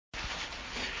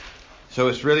So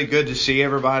it's really good to see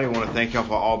everybody. I want to thank y'all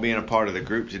for all being a part of the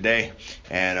group today.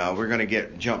 And we're going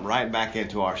to jump right back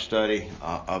into our study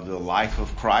of the life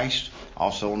of Christ,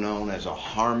 also known as a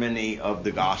harmony of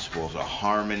the Gospels. A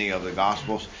harmony of the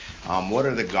Gospels. What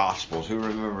are the Gospels? Who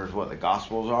remembers what the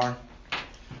Gospels are?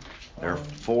 There are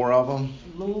 4 of them.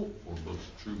 Luke.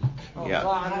 Yeah.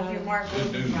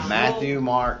 Matthew,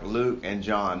 Mark, Luke, and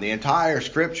John. The entire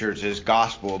scriptures is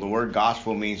gospel. The word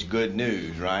gospel means good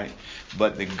news, right?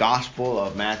 But the gospel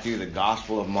of Matthew, the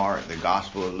gospel of Mark, the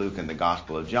gospel of Luke, and the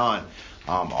gospel of John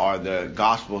are the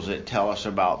gospels that tell us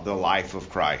about the life of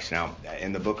Christ. Now,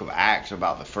 in the book of Acts,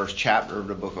 about the first chapter of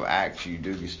the book of Acts,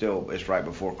 it's right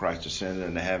before Christ ascended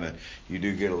into heaven. You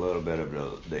do get a little bit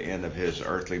of the end of his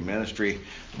earthly ministry.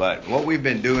 But what we've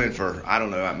been doing for,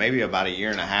 maybe about a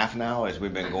year and a half now, is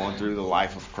we've been going through the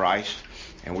life of Christ.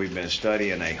 And we've been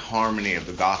studying a harmony of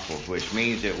the gospels, which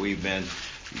means that we've been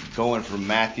going from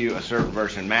Matthew, a certain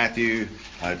verse in Matthew,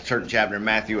 a certain chapter in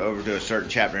Matthew, over to a certain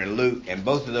chapter in Luke, and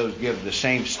both of those give the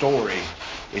same story.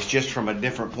 It's just from a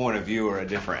different point of view or a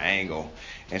different angle.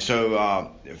 And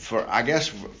so, for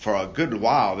a good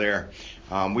while there,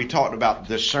 we talked about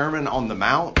the Sermon on the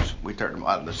Mount. We talked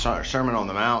about the Sermon on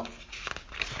the Mount,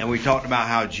 and we talked about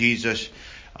how Jesus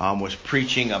was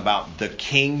preaching about the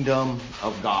kingdom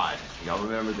of God. Y'all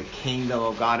remember the kingdom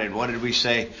of God? And what did we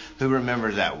say? Who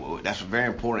remembers that? That's a very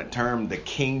important term, the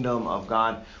kingdom of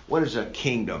God. What is a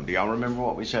kingdom? Do y'all remember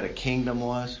what we said a kingdom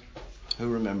was? Who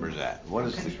remembers that? What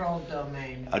is controlled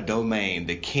domain? A domain,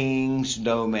 the king's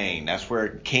domain. That's where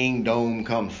kingdom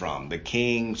comes from, the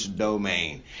king's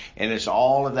domain. And it's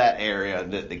all of that area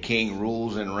that the king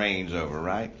rules and reigns over,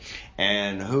 right?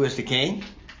 And who is the king?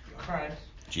 Christ.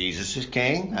 Jesus is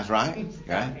king. That's right.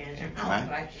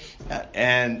 Right.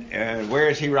 And where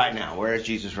is he right now? Where is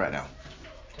Jesus right now?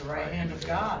 The right hand of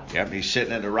God. Yep, he's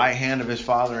sitting at the right hand of his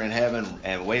Father in heaven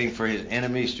and waiting for his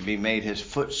enemies to be made his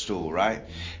footstool, right?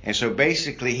 And so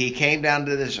basically he came down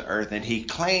to this earth and he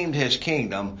claimed his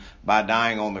kingdom by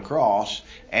dying on the cross.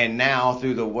 And now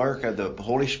through the work of the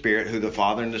Holy Spirit, who the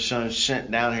Father and the Son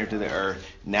sent down here to the earth,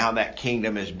 now that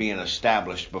kingdom is being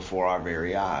established before our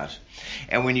very eyes.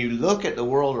 And when you look at the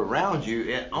world around you,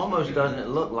 it almost doesn't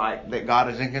look like that God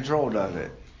is in control of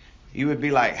it. You would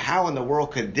be like, how in the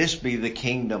world could this be the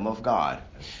kingdom of God?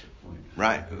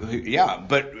 Right? Yeah,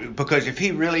 but because if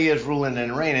he really is ruling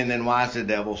and reigning, then why is the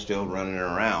devil still running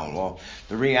around? Well,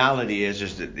 the reality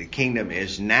is that the kingdom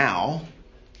is now,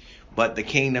 but the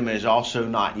kingdom is also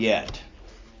not yet.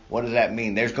 What does that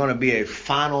mean? There's going to be a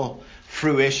final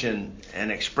fruition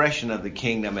and expression of the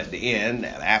kingdom at the end,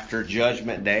 after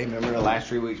Judgment Day. Remember the last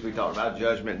 3 weeks we talked about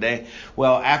Judgment Day?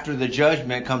 Well, after the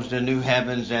judgment comes the new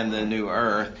heavens and the new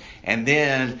earth. And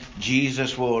then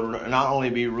Jesus will not only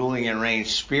be ruling and reigning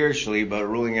spiritually, but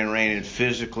ruling and reigning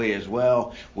physically as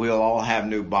well. We'll all have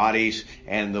new bodies,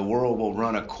 and the world will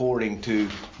run according to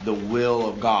the will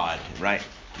of God, right?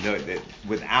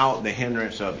 Without the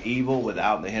hindrance of evil,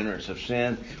 without the hindrance of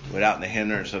sin, without the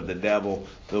hindrance of the devil,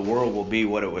 the world will be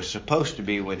what it was supposed to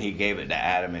be when he gave it to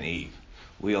Adam and Eve.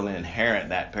 We'll inherit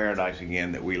that paradise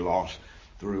again that we lost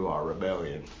through our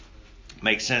rebellion.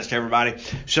 Makes sense to everybody?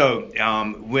 So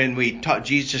when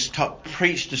Jesus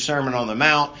preached the Sermon on the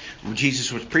Mount,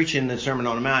 Jesus was preaching the Sermon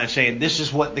on the Mount and saying, this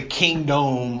is what the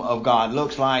kingdom of God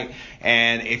looks like.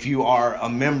 And if you are a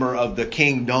member of the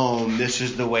kingdom, this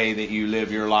is the way that you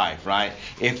live your life, right?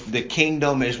 If the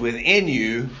kingdom is within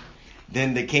you,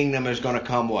 then the kingdom is going to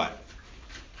come what?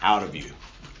 Out of you.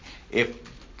 If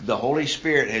the Holy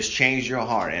Spirit has changed your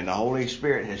heart and the Holy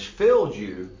Spirit has filled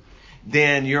you,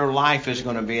 then your life is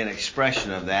going to be an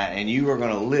expression of that, and you are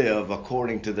going to live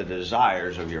according to the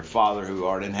desires of your Father who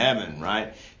art in heaven,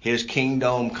 right? His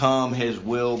kingdom come, his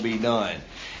will be done.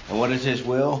 And what is his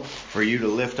will? For you to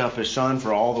lift up his Son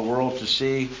for all the world to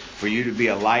see, for you to be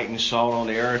a light and salt on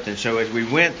the earth. And so as we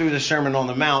went through the Sermon on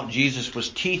the Mount, Jesus was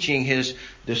teaching his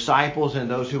disciples and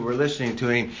those who were listening to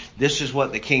him, this is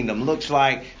what the kingdom looks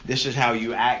like. This is how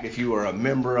you act if you are a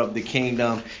member of the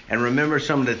kingdom. And remember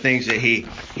some of the things that he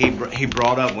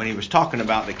brought up when he was talking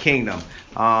about the kingdom.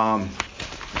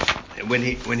 When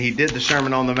he did the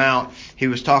Sermon on the Mount, he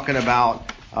was talking about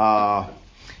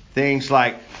things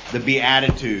like the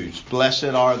Beatitudes. Blessed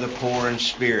are the poor in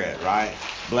spirit, right?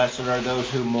 Blessed are those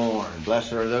who mourn.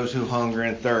 Blessed are those who hunger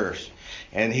and thirst.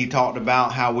 And he talked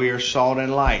about how we are salt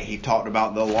and light. He talked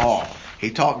about the law.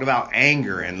 He talked about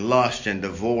anger and lust and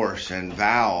divorce and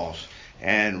vows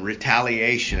and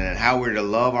retaliation, and how we're to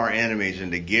love our enemies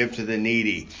and to give to the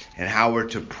needy, and how we're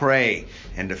to pray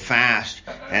and to fast,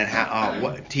 and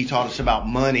how he taught us about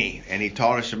money, and he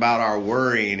taught us about our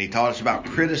worry, and he taught us about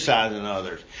criticizing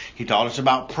others. He taught us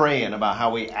about praying, about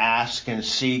how we ask and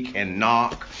seek and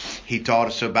knock. He taught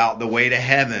us about the way to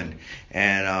heaven,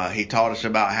 and he taught us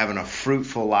about having a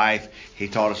fruitful life. He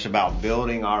taught us about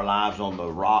building our lives on the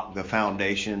rock, the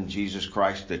foundation, Jesus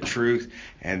Christ, the truth,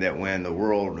 and that when the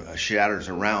world shatters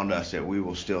around us, that we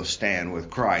will still stand with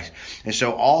Christ. And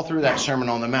so all through that Sermon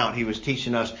on the Mount, he was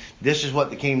teaching us this is what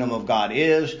the kingdom of God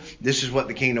is, this is what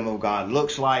the kingdom of God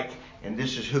looks like, and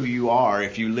this is who you are.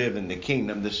 If you live in the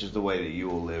kingdom, this is the way that you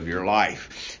will live your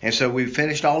life. And so we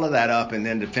finished all of that up, and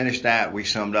then to finish that, we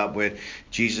summed up with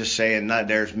Jesus saying that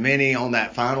there's many on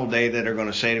that final day that are going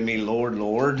to say to me, Lord,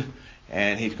 Lord.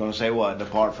 And he's going to say what?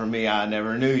 Depart from me, I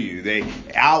never knew you. They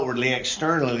outwardly,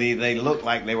 externally, they look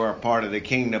like they were a part of the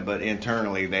kingdom, but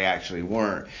internally they actually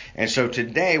weren't. And so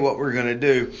today what we're going to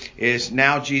do is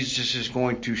now Jesus is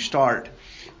going to start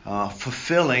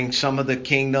fulfilling some of the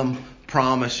kingdom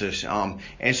promises.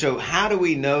 And so how do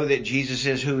we know that Jesus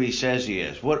is who he says he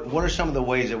is? What are some of the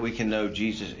ways that we can know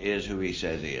Jesus is who he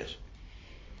says he is?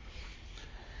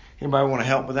 Anybody want to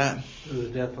help with that? Through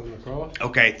his death on the cross.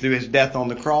 Okay, through his death on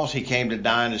the cross, he came to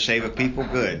die and to save a people.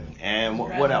 Good. And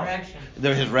what else?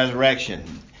 There's his resurrection.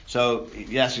 So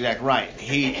that's exactly right.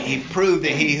 He proved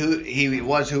that he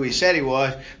was who he said he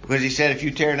was, because he said, if you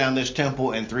tear down this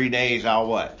temple in 3 days, I'll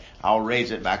what? I'll raise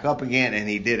it back up again. And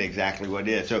he did exactly what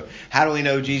he did. So how do we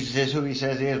know Jesus is who he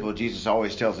says he is? Well, Jesus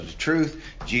always tells us the truth.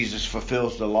 Jesus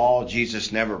fulfills the law.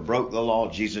 Jesus never broke the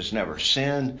law. Jesus never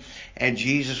sinned. And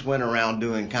Jesus went around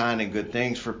doing kind and good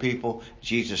things for people.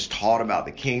 Jesus taught about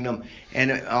the kingdom. And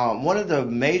one of the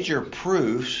major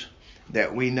proofs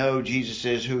that we know Jesus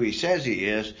is who he says he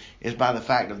is by the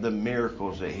fact of the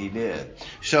miracles that he did.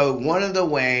 So one of the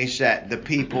ways that the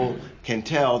people can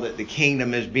tell that the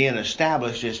kingdom is being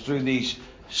established is through these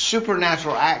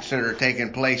supernatural acts that are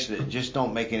taking place that just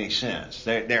don't make any sense.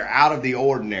 They're out of the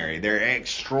ordinary. They're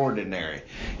extraordinary.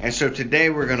 And so today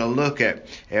we're going to look at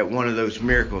one of those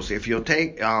miracles. If you'll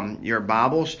take your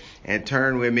Bibles and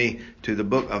turn with me to the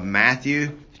book of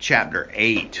Matthew chapter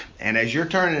 8. And as you're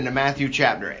turning to Matthew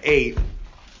chapter 8,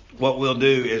 what we'll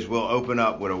do is we'll open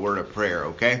up with a word of prayer,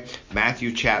 okay?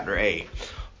 Matthew chapter 8.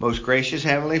 Most gracious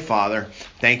Heavenly Father,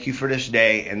 thank you for this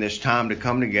day and this time to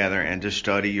come together and to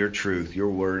study your truth. Your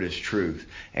word is truth.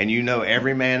 And you know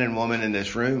every man and woman in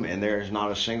this room, and there is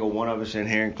not a single one of us in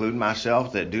here, including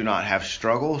myself, that do not have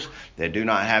struggles, that do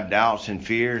not have doubts and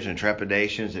fears and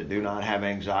trepidations, that do not have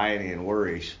anxiety and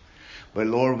worries. But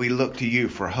Lord, we look to you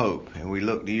for hope, and we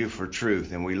look to you for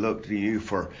truth, and we look to you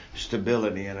for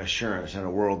stability and assurance in a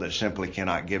world that simply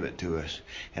cannot give it to us.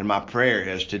 And my prayer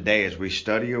is today, as we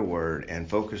study your word and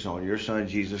focus on your Son,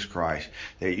 Jesus Christ,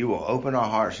 that you will open our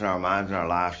hearts and our minds and our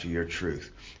lives to your truth.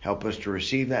 Help us to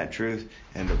receive that truth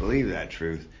and to believe that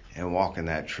truth and walk in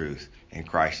that truth. In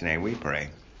Christ's name we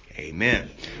pray. Amen.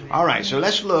 All right, so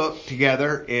let's look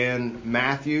together in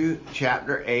Matthew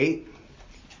chapter 8.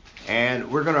 And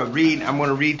we're going to read, I'm going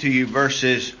to read to you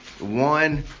verses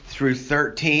 1 through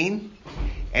 13.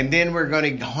 And then we're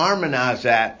going to harmonize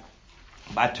that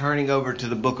by turning over to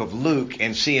the book of Luke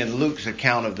and seeing Luke's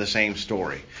account of the same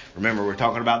story. Remember, we're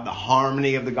talking about the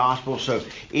harmony of the gospel. So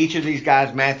each of these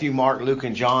guys, Matthew, Mark, Luke,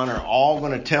 and John, are all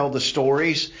going to tell the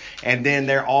stories. And then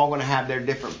they're all going to have their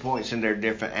different points and their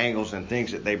different angles and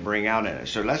things that they bring out in it.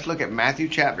 So let's look at Matthew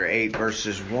chapter 8,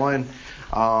 verses 1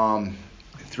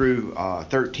 through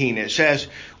 13. It says,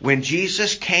 when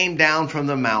Jesus came down from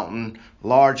the mountain,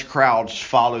 large crowds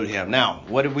followed him. Now,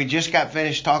 what did we just got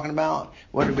finished talking about?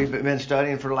 What have we been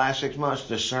studying for the last 6 months?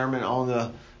 The Sermon on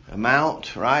the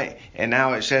Mount, right? And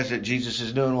now it says that Jesus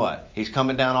is doing what? He's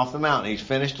coming down off the mountain. He's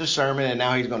finished the sermon, and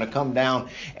now he's going to come down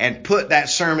and put that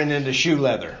sermon into shoe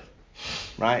leather,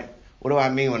 right? What do I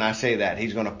mean when I say that?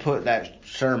 He's going to put that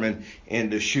sermon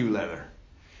into shoe leather.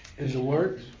 Is it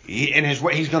words?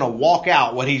 He's going to walk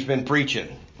out what he's been preaching,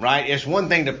 right? It's one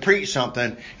thing to preach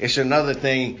something. It's another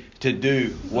thing to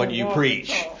do what you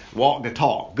preach. Walk the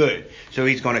talk. Good. So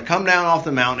he's going to come down off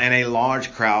the mountain, and a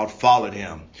large crowd followed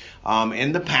him.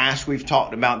 In the past, we've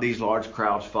talked about these large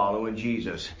crowds following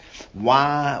Jesus.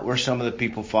 Why were some of the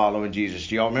people following Jesus?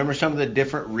 Do y'all remember some of the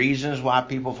different reasons why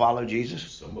people followed Jesus?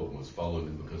 Some of them was following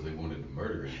him because they wanted to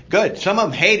murder him. Good. Some of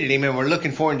them hated him and were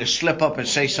looking for him to slip up and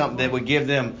say something that would give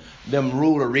them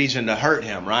rule or reason to hurt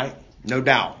him, right? No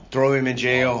doubt. Throw him in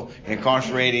jail,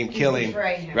 incarcerate him, kill him,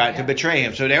 right, to betray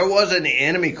him. So there was an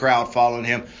enemy crowd following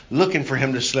him, looking for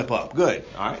him to slip up. Good.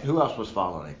 All right. Who else was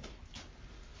following him?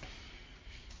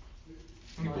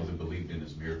 People that believed in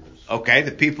his miracles. Okay,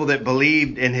 the people that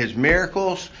believed in his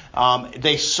miracles,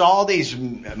 they saw these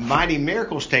mighty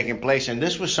miracles taking place, and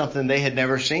this was something they had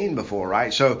never seen before,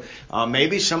 right? So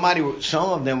maybe some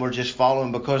of them were just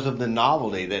following because of the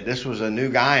novelty, that this was a new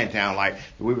guy in town. Like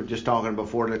we were just talking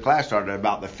before the class started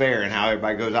about the fair and how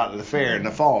everybody goes out to the fair in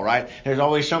the fall, right? There's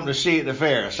always something to see at the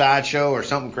fair, a sideshow or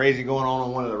something crazy going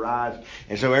on one of the rides,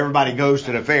 and so everybody goes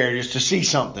to the fair just to see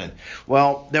something.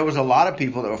 Well, there was a lot of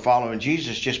people that were following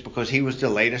Jesus just because he was the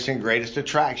latest and greatest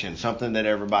attraction, something that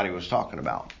everybody was talking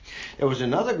about. There was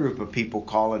another group of people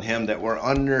calling him that were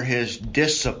under his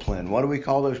discipline. What do we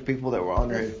call those people that were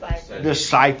under his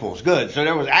disciples? Good. So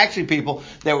there was actually people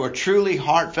that were truly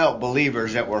heartfelt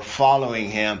believers that were following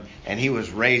him, and he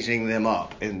was raising them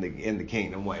up in the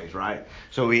kingdom ways, right?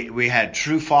 So we had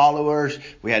true followers,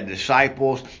 we had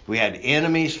disciples, we had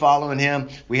enemies following him,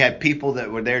 we had people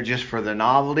that were there just for the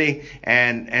novelty,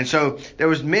 and so there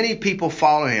was many people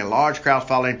following him, large crowds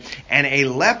following, and a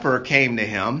leper came to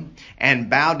him and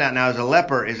bowed down. Now, as a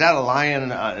leper, is that a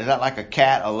lion? Is that like a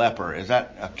cat? A leper? Is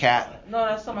that a cat? No,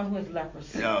 that's somebody who has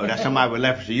leprosy. No, that's somebody with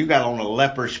leprosy. You got on a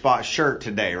leopard spot shirt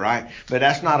today, right? But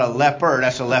that's not a leper.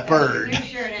 That's a leopard,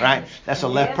 right? That's a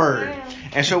leopard.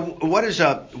 And so, what is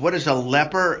a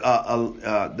leper?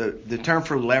 The term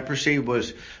for leprosy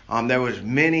was there was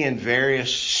many and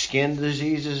various skin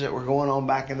diseases that were going on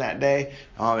back in that day.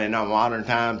 In our modern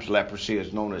times, leprosy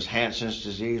is known as Hansen's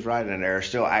disease, right? And there are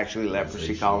still actually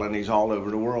leprosy colonies all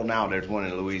over the world now. There's one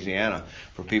in Louisiana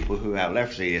for people who have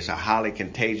leprosy. It's a highly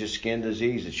contagious skin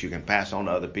disease that you can pass on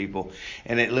to other people,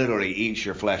 and it literally eats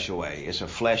your flesh away. It's a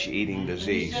flesh-eating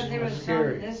disease. You said there was some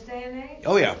in this day and age?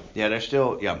 Oh, yeah. Yeah, there's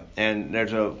still, yeah. And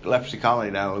there's a leprosy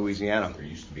colony down in Louisiana. There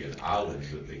used to be an island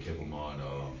that they kept them on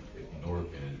north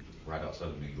and right outside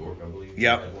of New York, I believe.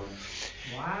 Yep.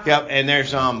 Wow. Yep, and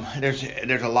there's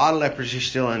a lot of leprosy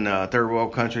still in third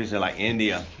world countries like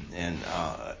India and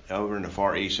over in the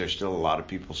Far East. There's still a lot of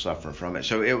people suffering from it.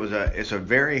 So it's a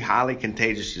very highly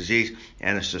contagious disease,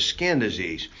 and it's a skin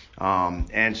disease.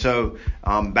 And so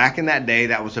back in that day,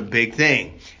 that was a big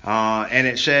thing. And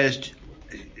it says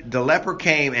the leper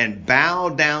came and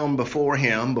bowed down before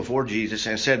Jesus,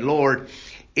 and said, "Lord,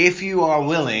 if you are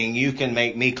willing, you can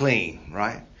make me clean,"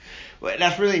 right? Well,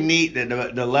 that's really neat that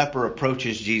the leper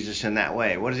approaches Jesus in that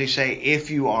way. What does he say?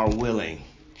 If you are willing.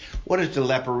 What is the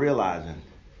leper realizing?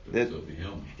 That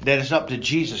it's up to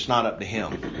Jesus, not up to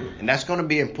him. And that's going to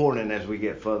be important as we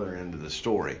get further into the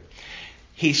story.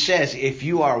 He says, if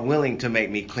you are willing to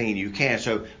make me clean, you can.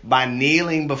 So by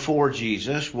kneeling before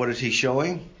Jesus, what is he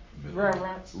showing?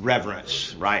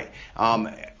 Reverence, right?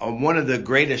 One of the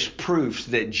greatest proofs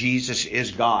that Jesus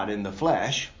is God in the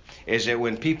flesh is that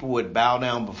when people would bow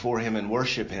down before him and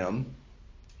worship him,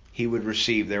 he would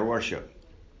receive their worship.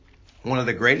 One of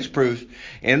the greatest proofs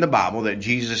in the Bible that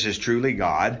Jesus is truly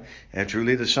God and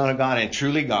truly the Son of God and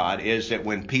truly God is that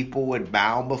when people would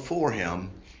bow before him,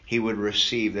 he would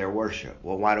receive their worship.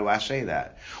 Well, why do I say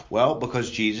that? Well, because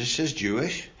Jesus is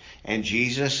Jewish, and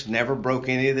Jesus never broke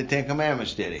any of the Ten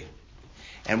Commandments, did he?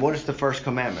 And what does the first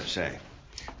commandment say?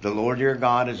 The Lord your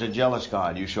God is a jealous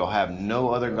God. You shall have no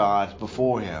other gods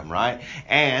before him, right?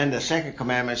 And the second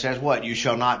commandment says what? You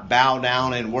shall not bow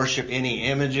down and worship any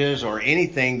images or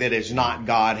anything that is not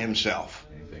God himself.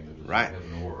 Right?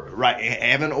 Right.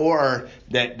 Heaven or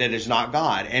that is not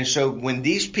God. And so when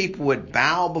these people would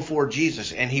bow before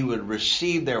Jesus and he would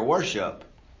receive their worship,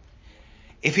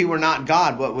 if he were not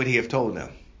God, what would he have told them?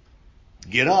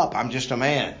 Get up, I'm just a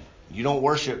man. You don't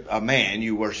worship a man,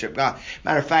 you worship God.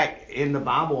 Matter of fact, in the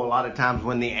Bible, a lot of times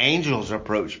when the angels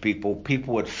approach people,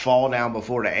 people would fall down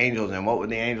before the angels. And what would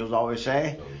the angels always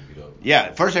say?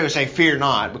 Yeah, first they would say, fear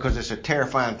not, because it's a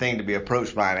terrifying thing to be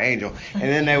approached by an angel. And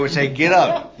then they would say, get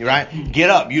up, right?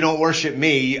 Get up. You don't worship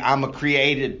me. I'm a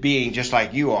created being just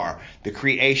like you are. The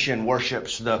creation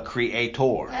worships the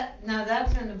creator. Now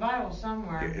that's in the Bible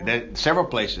somewhere. Several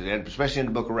places, and especially in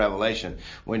the book of Revelation.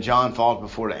 When John falls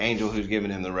before the angel who's giving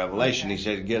him the revelation, he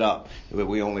says, get up.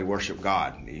 We only worship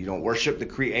God. You don't worship the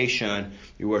creation,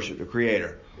 you worship the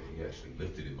creator. He actually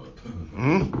lifted him up.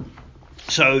 Mm-hmm.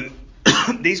 So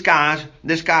this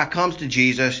guy comes to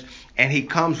Jesus, and he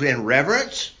comes in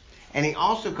reverence, and he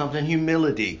also comes in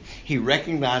humility. He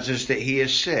recognizes that he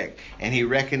is sick, and he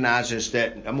recognizes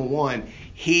that, number one,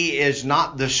 he is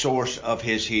not the source of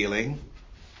his healing,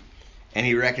 and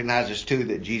he recognizes, too,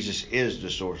 that Jesus is the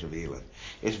source of healing.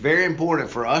 It's very important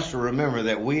for us to remember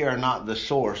that we are not the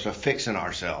source of fixing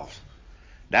ourselves.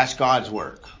 That's God's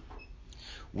work.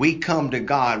 We come to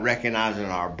God recognizing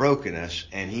our brokenness,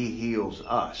 and he heals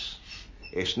us.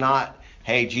 It's not,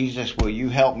 hey, Jesus, will you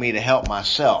help me to help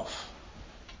myself?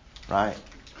 Right?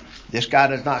 This guy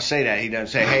does not say that. He doesn't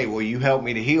say, hey, will you help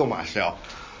me to heal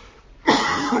myself?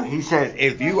 He says,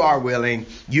 if you are willing,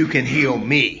 you can heal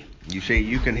me. You see,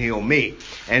 you can heal me.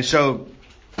 And so,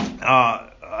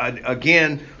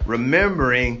 again,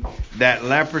 remembering that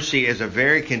leprosy is a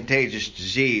very contagious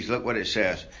disease. Look what it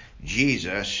says.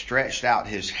 Jesus stretched out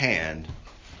his hand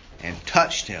and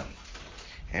touched him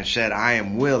and said, I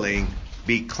am willing,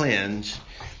 be cleansed.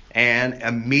 And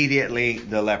immediately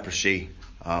the leprosy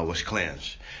was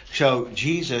cleansed. So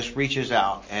Jesus reaches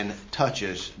out and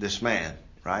touches this man,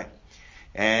 right?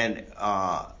 And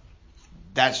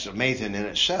that's amazing in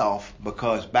itself,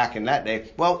 because back in that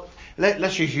day, well,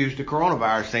 let's just use the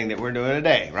coronavirus thing that we're doing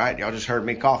today, right? Y'all just heard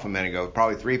me cough a minute ago.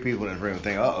 Probably 3 people in this room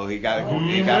think, he got the Rona.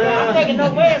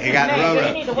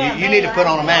 You need to put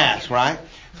on a mask, right?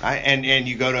 Right? And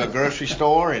you go to a grocery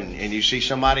store and you see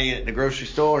somebody at the grocery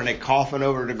store and they coughing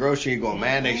over the grocery. You go,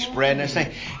 man, they spreading this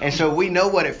thing. And so we know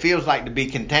what it feels like to be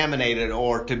contaminated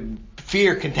or to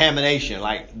fear contamination.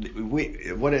 Like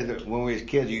when we was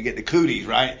kids, you get the cooties,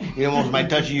 right? You don't want somebody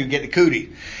touching you, get the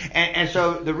cooties. And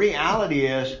so the reality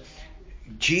is,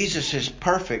 Jesus is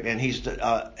perfect, and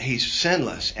he's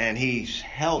sinless, and he's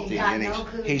healthy, and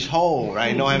he's whole,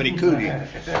 right? He don't have any cooties.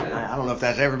 I don't know if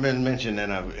that's ever been mentioned in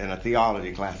a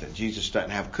theology class that Jesus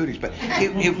doesn't have cooties, but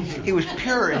he was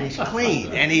pure and he's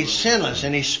clean and he's sinless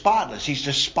and he's spotless. He's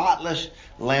the spotless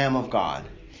Lamb of God.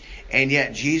 And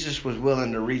yet Jesus was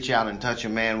willing to reach out and touch a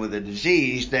man with a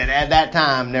disease that at that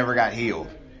time never got healed.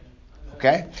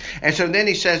 Okay? And so then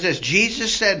he says this,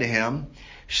 Jesus said to him,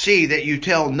 see that you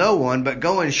tell no one, but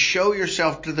go and show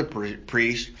yourself to the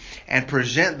priest and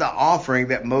present the offering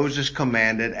that Moses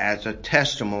commanded as a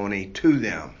testimony to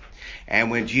them. And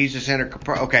when Jesus entered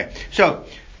Capernaum, okay, so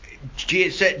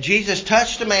Jesus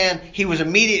touched the man, he was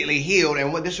immediately healed,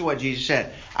 and this is what Jesus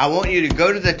said. I want you to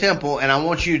go to the temple and I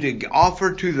want you to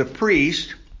offer to the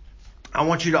priest,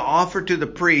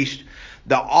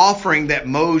 the offering that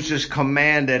Moses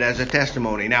commanded as a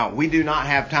testimony. Now, we do not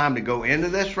have time to go into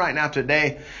this right now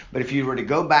today, but if you were to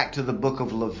go back to the book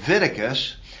of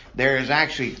Leviticus, there is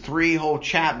actually 3 whole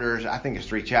chapters, I think it's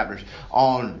 3 chapters,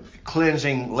 on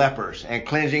cleansing lepers and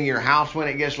cleansing your house when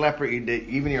it gets leper.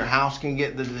 Even your house can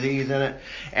get the disease in it.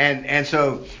 And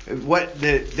so what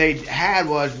they had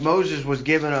was Moses was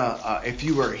given if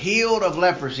you were healed of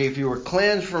leprosy, if you were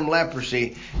cleansed from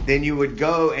leprosy, then you would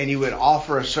go and you would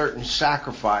offer a certain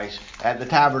sacrifice at the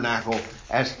tabernacle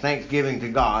as thanksgiving to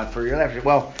God for your leprosy.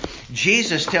 Well,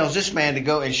 Jesus tells this man to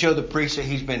go and show the priest that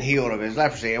he's been healed of his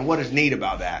leprosy. And what is neat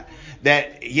about that?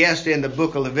 That, yes, in the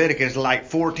book of Leviticus,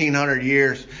 like 1,400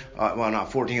 years, well,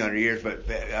 not 1,400 years, but,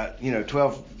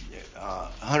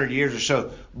 1,200 years or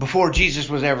so before Jesus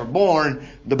was ever born,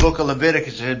 the book of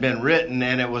Leviticus had been written,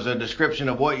 and it was a description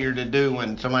of what you're to do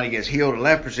when somebody gets healed of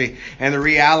leprosy. And the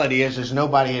reality is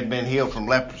nobody had been healed from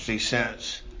leprosy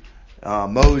since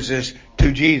Moses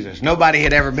to Jesus. Nobody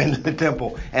had ever been to the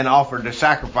temple and offered the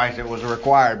sacrifice that was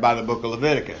required by the book of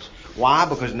Leviticus. Why?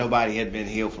 Because nobody had been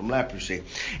healed from leprosy.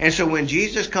 And so when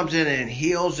Jesus comes in and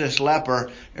heals this leper,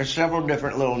 there's several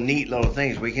different neat little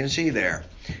things we can see there.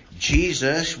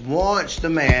 Jesus wants the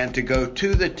man to go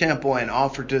to the temple and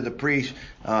offer to the priest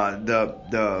present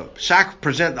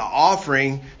the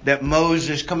offering that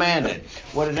Moses commanded.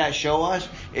 What does that show us?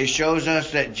 It shows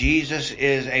us that Jesus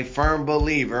is a firm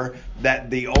believer that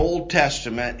the Old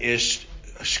Testament is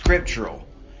scriptural.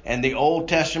 And the Old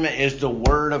Testament is the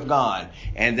Word of God.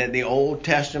 And that the Old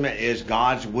Testament is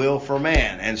God's will for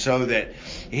man. And so that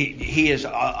he is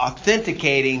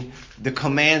authenticating the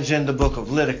commands in the book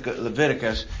of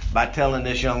Leviticus by telling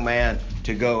this young man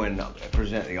to go and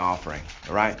present the offering.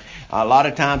 All right? A lot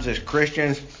of times as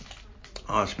Christians,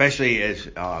 especially as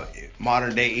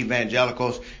modern day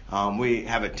evangelicals, we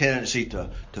have a tendency to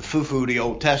foo-foo the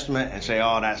Old Testament and say,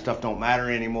 that stuff don't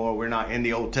matter anymore. We're not in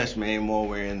the Old Testament anymore.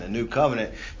 We're in the New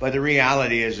Covenant. But the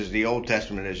reality is the Old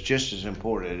Testament is just as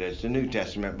important as the New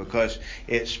Testament because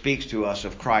it speaks to us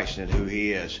of Christ and who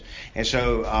He is. And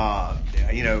so,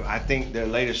 I think the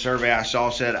latest survey I saw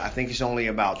said I think it's only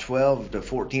about 12 to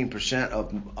 14%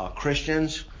 of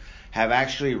Christians have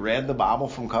actually read the Bible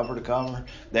from cover to cover.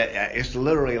 That it's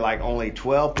literally like only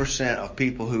 12% of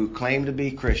people who claim to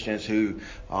be Christians, who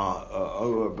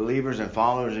are believers and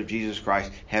followers of Jesus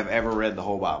Christ, have ever read the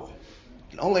whole Bible.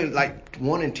 Only like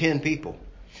 1 in 10 people.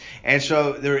 And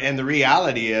so the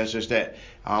reality is that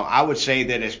I would say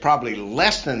that it's probably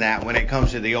less than that when it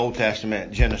comes to the Old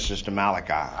Testament, Genesis to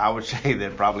Malachi. I would say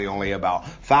that probably only about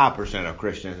 5% of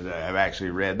Christians have actually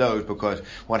read those, because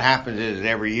what happens is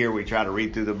every year we try to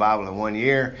read through the Bible in 1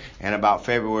 year, and about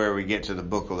February we get to the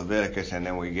book of Leviticus, and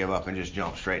then we give up and just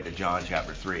jump straight to John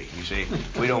chapter 3. You see,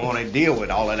 we don't want to deal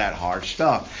with all of that hard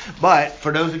stuff. But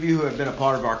for those of you who have been a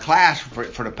part of our class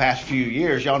for the past few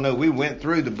years, y'all know we went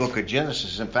through the book of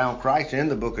Genesis and found Christ in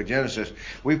the book of Genesis.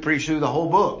 We preached through the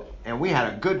whole book, and we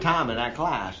had a good time in that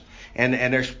class. And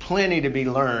there's plenty to be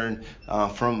learned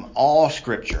from all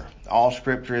Scripture. All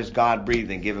Scripture is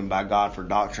God-breathed and given by God for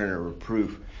doctrine and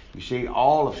reproof. You see,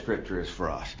 all of Scripture is for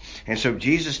us. And so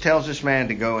Jesus tells this man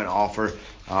to go and offer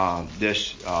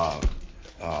this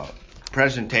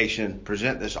present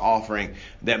this offering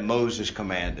that Moses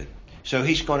commanded. So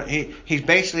he's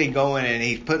basically going and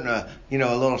he's putting a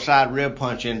little side rib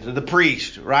punch into the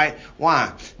priest, right?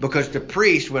 Why? Because the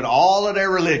priest, with all of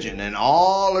their religion and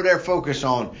all of their focus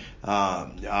on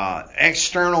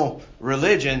external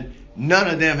religion, none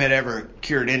of them had ever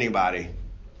cured anybody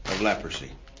of leprosy.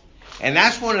 And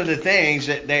that's one of the things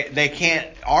that they can't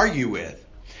argue with.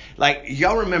 Like,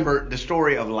 y'all remember the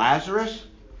story of Lazarus?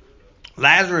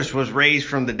 Lazarus was raised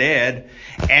from the dead,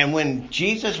 and when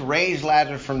Jesus raised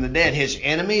Lazarus from the dead, his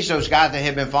enemies, those guys that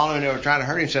had been following, they were trying to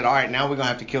hurt him, said, all right, now we're going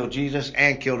to have to kill Jesus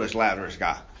and kill this Lazarus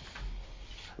guy.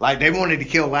 Like, they wanted to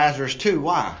kill Lazarus too.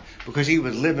 Why? Because he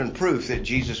was living proof that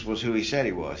Jesus was who he said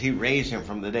he was. He raised him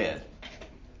from the dead.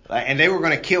 And they were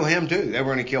going to kill him too. They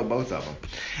were going to kill both of them.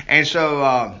 And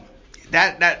so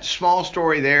that small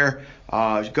story there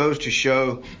goes to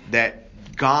show that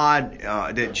God,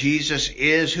 that Jesus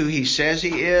is who he says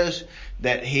he is,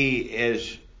 that he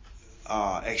is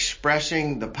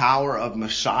expressing the power of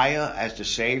Messiah as the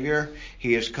Savior.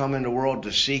 He has come in the world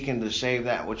to seek and to save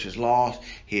that which is lost.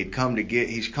 He's come to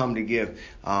give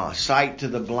sight to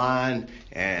the blind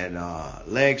and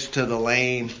legs to the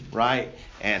lame, right?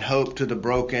 And hope to the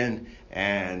broken,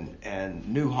 and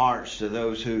new hearts to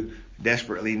those who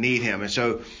desperately need him. And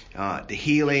so the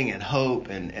healing and hope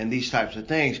and these types of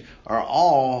things are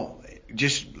all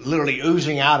just literally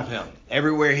oozing out of him.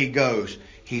 Everywhere he goes,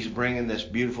 he's bringing this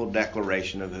beautiful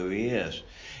declaration of who he is.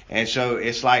 And so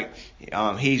it's like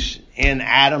he's in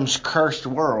Adam's cursed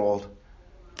world,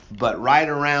 but right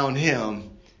around him,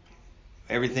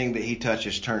 everything that he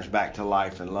touches turns back to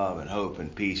life and love and hope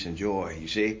and peace and joy, you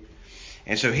see?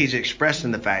 And so he's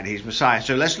expressing the fact that he's Messiah.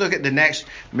 So let's look at the next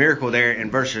miracle there in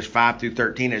verses 5 through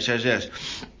 13. It says this: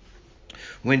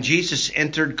 when Jesus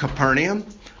entered Capernaum,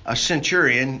 a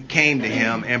centurion came to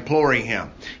him, imploring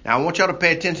him. Now I want y'all to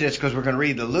pay attention to this, because we're going to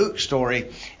read the Luke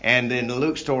story, and then the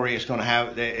Luke story is going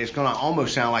to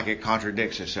almost sound like it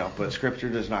contradicts itself, but Scripture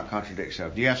does not contradict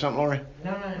itself. Do you have something, Lori?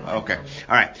 No. Okay.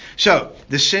 All right. So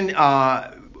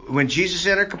when Jesus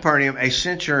entered Capernaum, a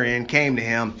centurion came to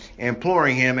him,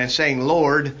 imploring him and saying,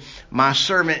 Lord, my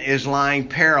servant is lying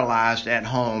paralyzed at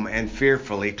home and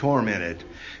fearfully tormented.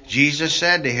 Jesus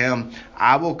said to him,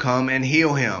 I will come and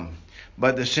heal him.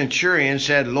 But the centurion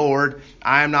said, Lord,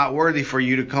 I am not worthy for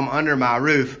you to come under my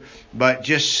roof, but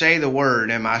just say the word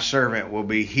and my servant will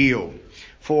be healed.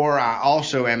 For I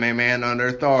also am a man under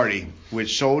authority, with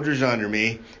soldiers under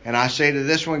me, and I say to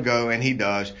this one, go, and he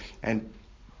does, and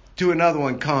to another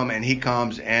one, come, and he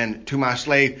comes, and to my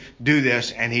slave, do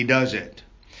this, and he does it.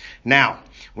 Now,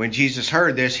 when Jesus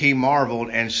heard this, he marveled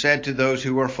and said to those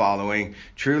who were following,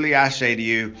 truly I say to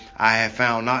you, I have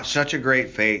found not such a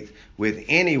great faith with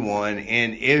anyone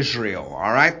in Israel.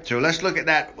 All right, so let's look at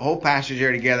that whole passage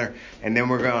there together, and then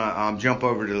we're going to jump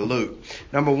over to Luke.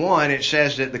 Number one, it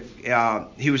says that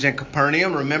he was in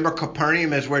Capernaum. Remember,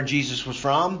 Capernaum is where Jesus was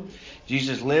from.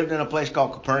 Jesus lived in a place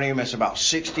called Capernaum. It's about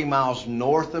 60 miles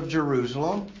north of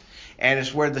Jerusalem. And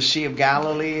it's where the Sea of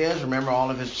Galilee is. Remember,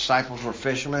 all of his disciples were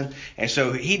fishermen. And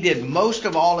so he did most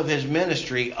of all of his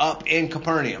ministry up in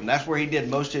Capernaum. That's where he did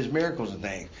most of his miracles and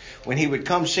things. When he would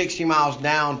come 60 miles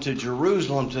down to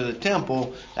Jerusalem to the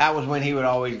temple, that was when he would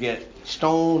always get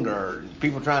stoned, or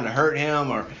people trying to hurt him,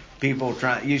 or people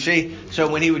trying, you see. So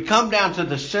when he would come down to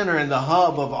the center and the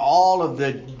hub of all of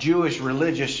the Jewish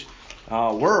religious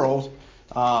world,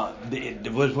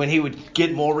 it was when he would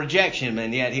get more rejection,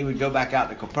 and yet he would go back out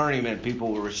to Capernaum and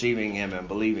people were receiving him and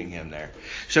believing him there.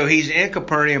 So he's in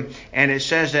Capernaum, and it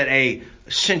says that a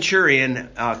centurion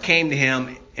came to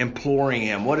him imploring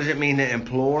him. What does it mean to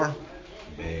implore?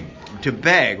 Beg. To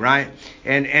beg, right?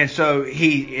 And so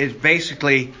he is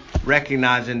basically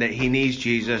recognizing that he needs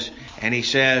Jesus, and he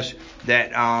says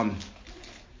that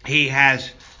he has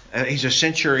He's a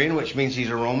centurion, which means he's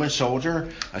a Roman soldier.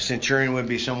 A centurion would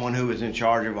be someone who was in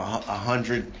charge of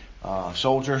 100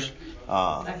 soldiers.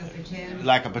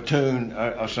 Like a platoon.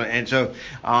 And so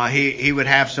he would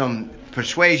have some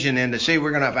persuasion in to see.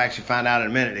 We're going to actually find out in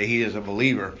a minute that he is a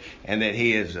believer and that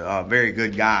he is a very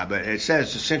good guy. But it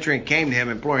says the centurion came to him,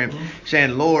 imploring him,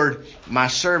 saying, Lord, my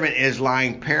servant is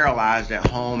lying paralyzed at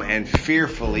home and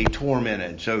fearfully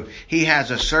tormented. So he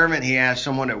has a servant. He has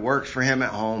someone that works for him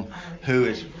at home who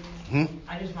is...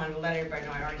 I just wanted to let everybody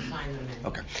know I already signed them in.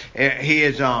 Okay. He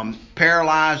is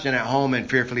paralyzed and at home and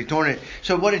fearfully tormented.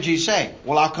 So what did Jesus say?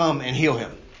 Well, I'll come and heal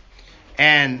him.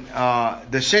 And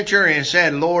the centurion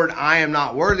said, Lord, I am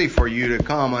not worthy for you to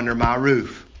come under my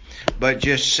roof, but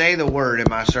just say the word and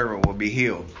my servant will be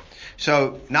healed.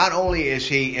 So not only is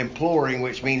he imploring,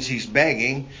 which means he's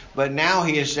begging, but now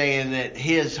he is saying that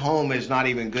his home is not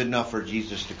even good enough for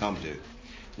Jesus to come to.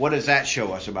 What does that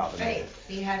show us about the man? Faith.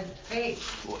 He has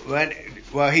faith.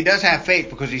 Well, he does have faith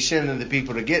because he's sending the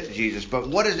people to get to Jesus. But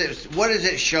what does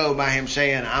it show by him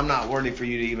saying, I'm not worthy for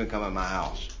you to even come in my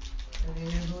house? He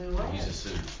knew who he was. He's a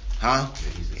sinner. Huh? Yeah,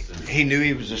 he's a sinner. He knew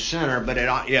he was a sinner, but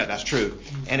yeah, that's true.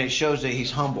 And it shows that he's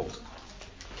humble.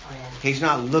 Oh, yeah. He's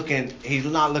not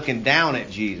looking down at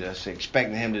Jesus,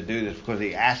 expecting him to do this because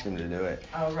he asked him to do it.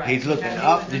 Oh, right. He's looking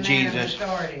up to Jesus.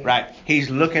 Right. He's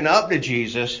looking up to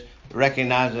Jesus,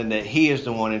 recognizing that he is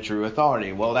the one in true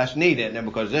authority. Well, that's neat, isn't it?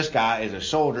 Because this guy is a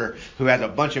soldier who has a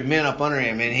bunch of men up under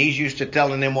him, and he's used to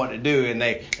telling them what to do, and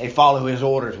they follow his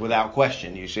orders without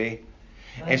question, you see?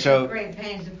 Well, and so great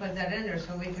pains to put that in there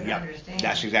so we can understand.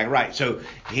 That's exactly right. So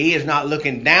he is not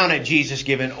looking down at Jesus,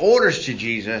 giving orders to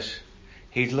Jesus.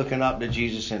 He's looking up to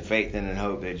Jesus in faith and in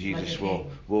hope that Jesus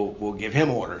will give him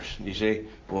orders. You see,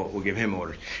 will give him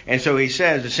orders. And so he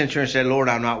says, the centurion said, Lord,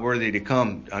 I'm not worthy to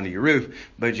come under your roof,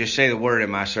 but just say the word and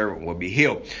my servant will be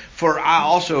healed. For I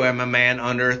also am a man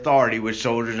under authority with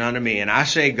soldiers under me. And I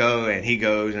say go and he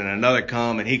goes, and another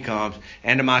come and he comes.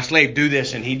 And to my slave do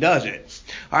this and he does it.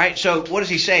 All right, so what is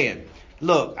he saying?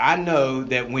 Look, I know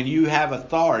that when you have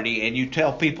authority and you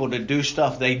tell people to do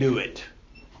stuff, they do it.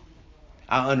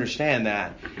 I understand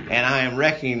that, and I am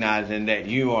recognizing that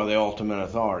you are the ultimate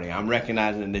authority. I'm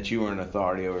recognizing that you are an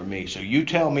authority over me. So you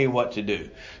tell me what to do.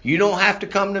 You don't have to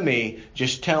come to me.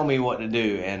 Just tell me what to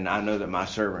do, and I know that my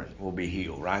servant will be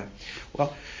healed, right?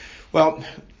 Well,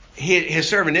 his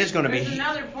servant is going to be healed. There's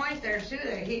another point there, too,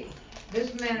 that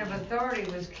this man of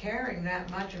authority was caring that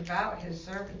much about his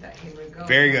servant that he would go.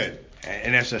 Very good.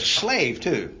 And it's a slave,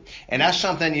 too. And that's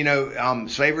something,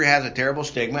 slavery has a terrible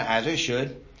stigma, as it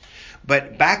should.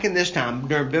 But back in this time,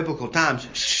 during biblical times,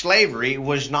 slavery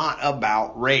was not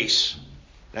about race.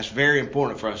 That's very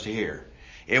important for us to hear.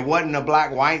 It wasn't a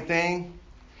black-white thing.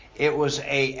 It was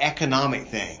a economic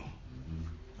thing.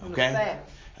 Okay?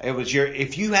 It was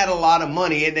if you had a lot of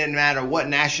money, it didn't matter what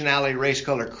nationality, race,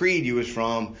 color, creed you was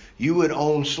from, you would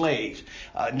own slaves.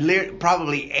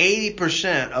 Probably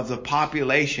 80% of the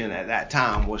population at that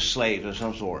time was slaves of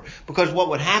some sort. Because what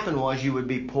would happen was you would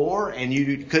be poor and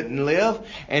you couldn't live.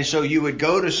 And so you would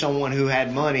go to someone who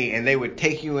had money and they would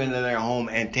take you into their home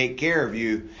and take care of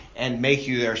you and make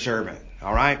you their servant.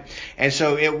 All right? And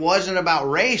so it wasn't about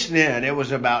race then. It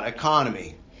was about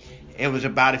economy. It was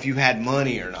about if you had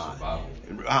money or not.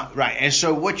 Right. And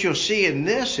so what you'll see in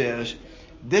this is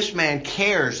this man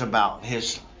cares about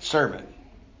his servant.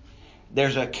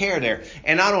 There's a care there.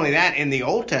 And not only that, in the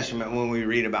Old Testament, when we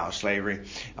read about slavery,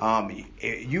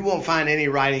 you won't find any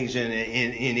writings in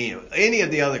any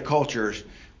of the other cultures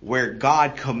where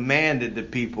God commanded the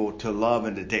people to love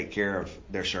and to take care of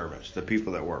their servants, the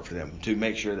people that work for them, to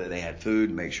make sure that they had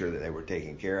food, make sure that they were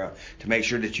taken care of, to make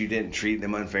sure that you didn't treat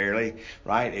them unfairly,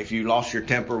 right? If you lost your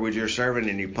temper with your servant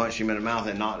and you punched him in the mouth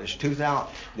and knocked his tooth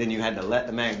out, then you had to let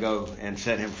the man go and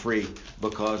set him free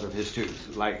because of his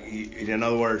tooth. Like, in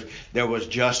other words, there was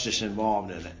justice involved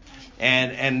in it.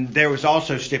 And there was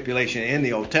also stipulation in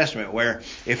the Old Testament where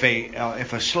if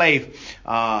a slave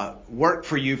worked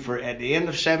for you at the end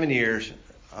of 7 years,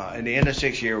 at the end of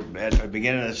 6th year, at the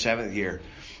beginning of the 7th year,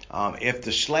 if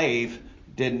the slave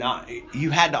did not,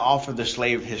 you had to offer the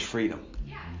slave his freedom.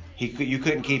 You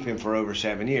couldn't keep him for over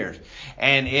 7 years.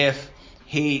 And if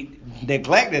he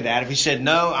neglected that, if he said,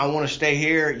 no, I want to stay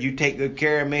here, you take good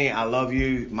care of me, I love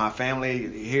you, my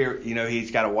family here,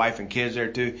 he's got a wife and kids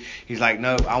there too. He's like,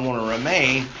 no, I want to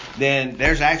remain. Then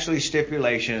there's actually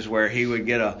stipulations where he would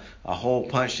get a hole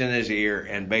punched in his ear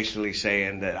and basically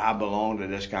saying that I belong to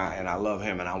this guy and I love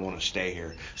him and I want to stay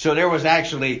here. So there was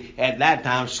actually, at that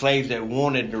time, slaves that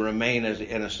wanted to remain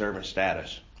in a servant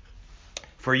status.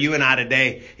 For you and I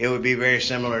today, it would be very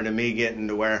similar to me getting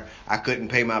to where I couldn't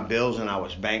pay my bills and I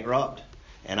was bankrupt.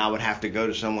 and I would have to go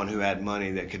to someone who had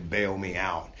money that could bail me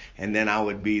out. And then I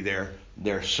would be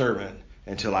their servant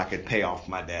until I could pay off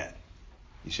my debt.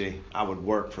 You see, I would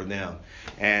work for them.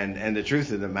 And the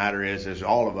truth of the matter is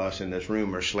all of us in this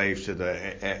room are slaves to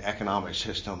the economic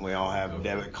system. We all have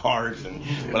debit cards and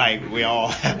like we all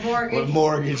have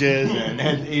mortgages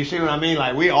and you see what I mean?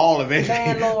 Like we all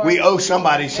eventually, we owe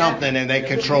somebody something and they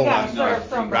control us.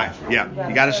 Right. Yeah.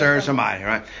 You got to serve somebody.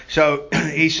 Right. So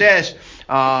he says,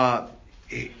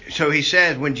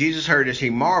 when Jesus heard this,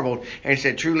 he marveled and he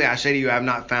said, truly, I say to you, I have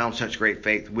not found such great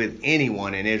faith with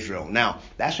anyone in Israel. Now,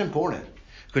 that's important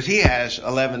because he has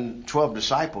 12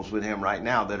 disciples with him right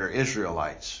now that are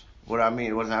Israelites. What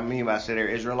does I mean by say they're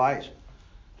Israelites?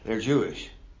 They're Jewish.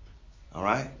 All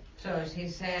right? So is he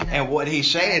saying that? And what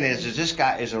he's saying is this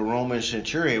guy is a Roman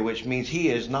centurion, which means he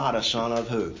is not a son of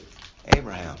who?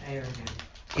 Abraham.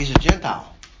 He's a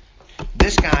Gentile.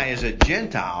 This guy is a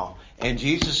Gentile. And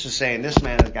Jesus is saying this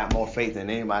man has got more faith than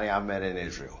anybody I've met in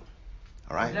Israel.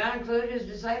 All right? Does that include his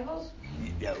disciples?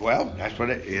 Yeah, well, that's what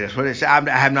it says. I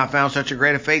have not found such a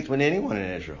great faith with anyone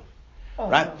in Israel. Oh,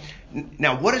 right? no.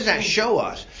 Now, what does that show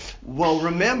us? Well,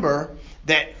 remember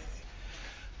that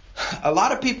a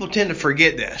lot of people tend to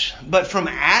forget this. But from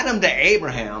Adam to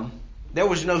Abraham, there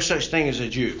was no such thing as a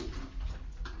Jew.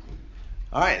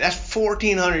 All right? That's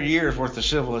 1,400 years worth of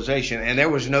civilization, and there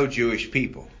was no Jewish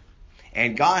people.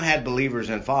 And God had believers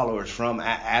and followers from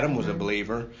Adam was a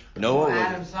believer. Noah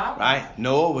was right.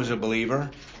 Noah was a believer.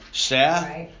 Seth,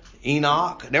 right.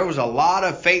 Enoch. There was a lot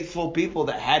of faithful people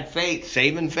that had faith,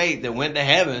 saving faith, that went to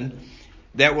heaven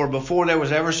that were before there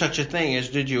was ever such a thing as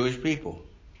the Jewish people.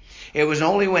 It was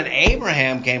only when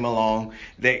Abraham came along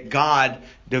that God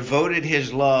devoted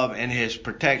his love and his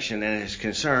protection and his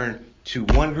concern to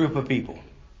one group of people.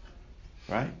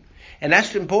 Right? And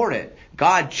that's important.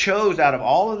 God chose out of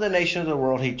all of the nations of the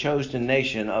world, he chose the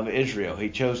nation of Israel. He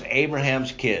chose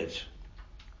Abraham's kids.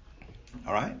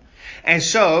 All right? And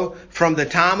so, from the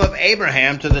time of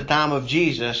Abraham to the time of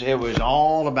Jesus, it was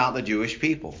all about the Jewish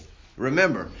people.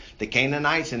 Remember, the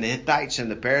Canaanites and the Hittites and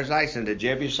the Perizzites and the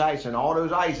Jebusites and all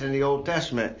those ites in the Old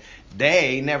Testament,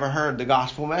 they never heard the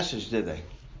gospel message, did they?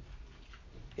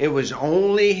 It was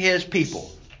only his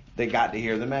people that got to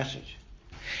hear the message.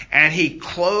 And he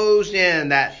closed in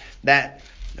that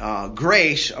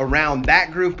grace around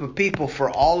that group of people for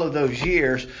all of those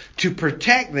years to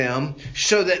protect them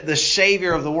so that the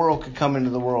Savior of the world could come into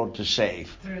the world to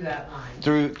save. Through that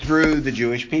line. Through the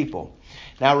Jewish people.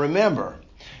 Now remember,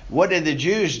 what did the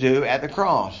Jews do at the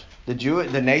cross?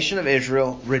 The nation of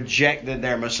Israel rejected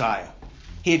their Messiah.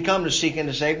 He had come to seek and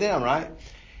to save them, right?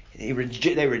 They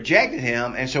rejected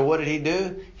him, and so what did he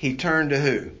do? He turned to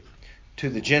who? To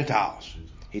the Gentiles.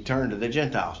 He turned to the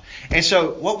Gentiles. And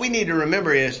so what we need to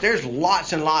remember is there's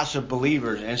lots and lots of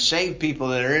believers and saved people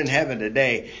that are in heaven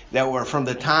today that were from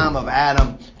the time of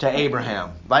Adam to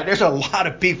Abraham. Like there's a lot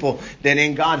of people that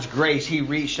in God's grace he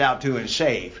reached out to and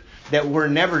saved that were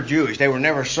never Jewish. They were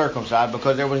never circumcised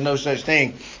because there was no such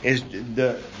thing as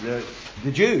the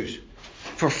Jews.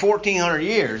 For 1,400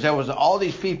 years, there was all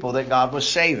these people that God was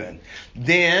saving.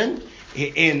 Then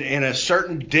in a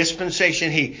certain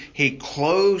dispensation, he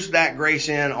closed that grace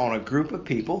in on a group of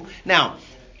people. Now,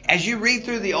 as you read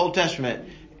through the Old Testament,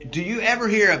 do you ever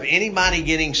hear of anybody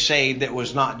getting saved that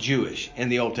was not Jewish in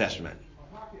the Old Testament?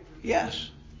 Yes.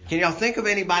 Can y'all think of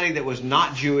anybody that was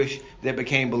not Jewish that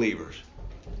became believers?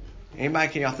 Anybody?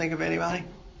 Can y'all think of anybody?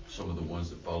 Some of the ones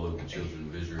that followed the children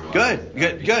of Israel.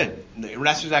 Good.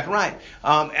 That's exactly right.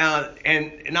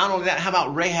 And not only that, how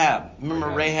about Rahab? Remember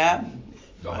Rahab?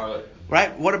 The harlot.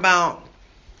 Right. What about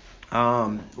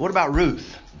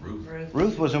Ruth?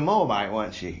 Ruth was a Moabite,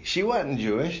 wasn't she? She wasn't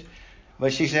Jewish,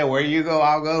 but she said, "Where you go,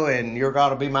 I'll go, and your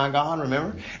God will be my God."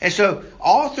 Remember? And so,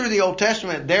 all through the Old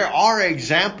Testament, there are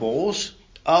examples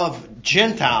of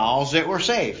Gentiles that were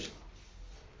saved.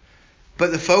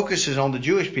 But the focus is on the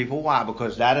Jewish people. Why?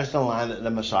 Because that is the line that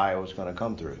the Messiah was going to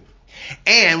come through.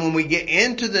 And when we get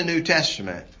into the New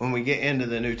Testament, and we get into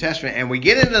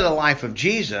the life of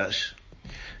Jesus,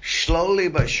 slowly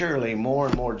but surely, more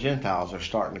and more Gentiles are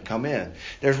starting to come in.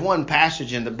 There's one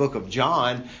passage in the book of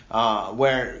John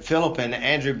where Philip and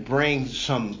Andrew bring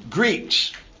some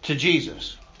Greeks to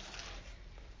Jesus.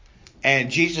 And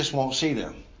Jesus won't see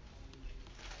them.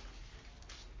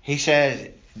 He says,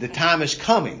 the time is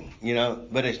coming,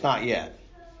 but it's not yet.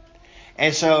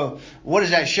 And so what does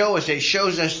that show us? It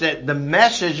shows us that the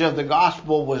message of the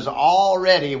gospel was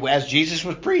already, as Jesus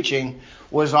was preaching,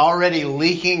 was already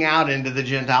leaking out into the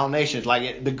Gentile nations.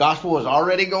 The gospel was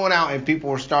already going out and people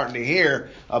were starting to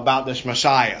hear about this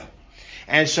Messiah.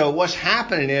 And so what's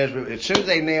happening is, as soon as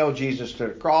they nail Jesus to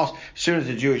the cross, as soon as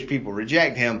the Jewish people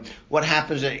reject him, what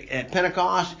happens at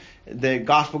Pentecost? The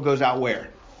gospel goes out where?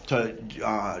 To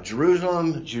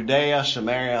Jerusalem, Judea,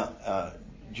 Samaria,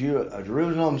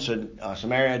 Jerusalem,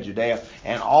 Samaria, Judea,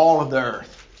 and all of the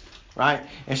earth. Right?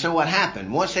 And so what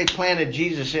happened? Once they planted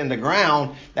Jesus in the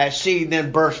ground, that seed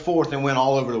then burst forth and went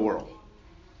all over the world.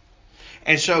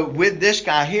 And so with this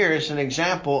guy here, it's an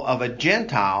example of a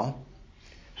Gentile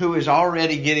who is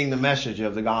already getting the message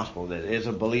of the gospel, that is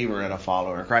a believer and a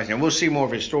follower of Christ. And we'll see more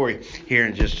of his story here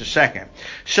in just a second.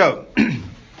 So,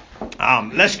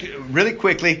 let's really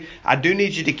quickly, I do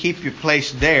need you to keep your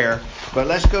place there, but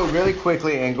let's go really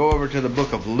quickly and go over to the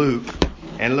book of Luke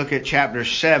and look at chapter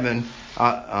 7.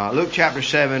 Luke chapter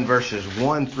 7, verses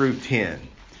 1 through 10.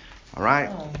 All right?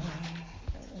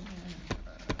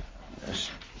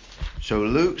 So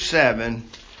Luke 7,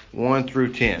 1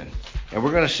 through 10. And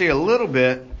we're going to see a little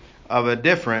bit of a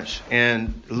difference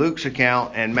in Luke's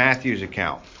account and Matthew's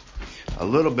account. A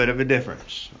little bit of a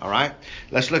difference. All right?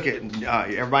 Let's look at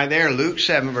everybody there. Luke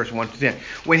 7, verse 1 to 10.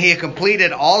 When he had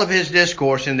completed all of his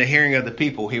discourse in the hearing of the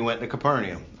people, he went to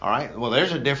Capernaum. All right? Well,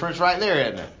 there's a difference right there,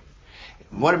 isn't it?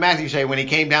 What did Matthew say when he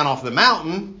came down off the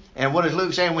mountain? And what is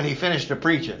Luke saying when he finished the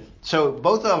preaching? So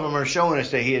both of them are showing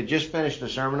us that he had just finished the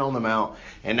Sermon on the Mount,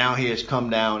 and now he has come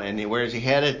down, and where is he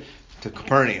headed? To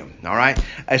Capernaum. All right.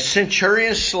 A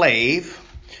centurion slave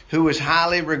who was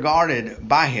highly regarded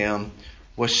by him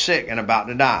was sick and about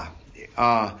to die.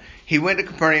 He went to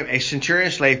Capernaum. A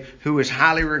centurion slave who was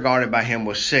highly regarded by him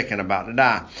was sick and about to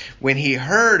die. When he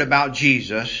heard about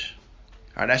Jesus,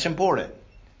 all right, that's important.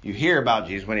 You hear about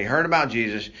Jesus. When he heard about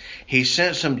Jesus, he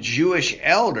sent some Jewish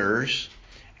elders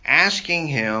asking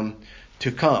him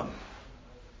to come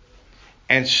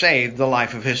and save the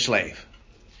life of his slave.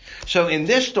 So in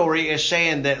this story, it's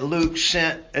saying that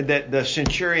that the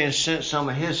centurion sent some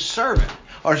of his servants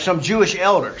or some Jewish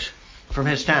elders from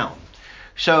his town.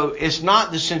 So it's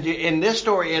not in this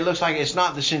story, it looks like it's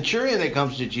not the centurion that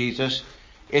comes to Jesus,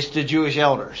 it's the Jewish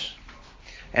elders.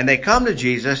 And they come to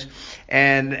Jesus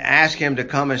and ask him to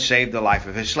come and save the life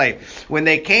of his slave. When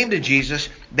they came to Jesus,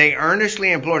 they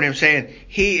earnestly implored him, saying,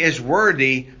 he is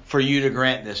worthy for you to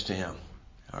grant this to him.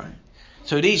 All right.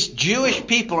 So these Jewish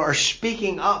people are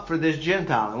speaking up for this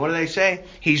Gentile. And what do they say?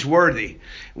 He's worthy.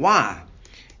 Why?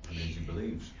 That means he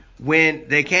believes. When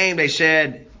they came, they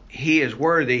said, he is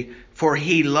worthy, for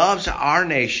he loves our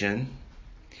nation,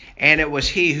 and it was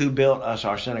he who built us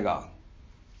our synagogue.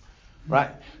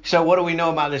 Right? So what do we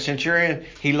know about the centurion?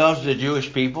 He loves the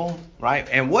Jewish people, right?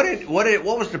 And what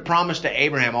was the promise to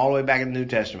Abraham all the way back in the New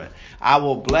Testament? I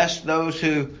will bless those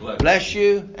who bless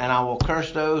you, and I will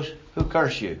curse those who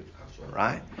curse you.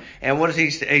 Right? And what does he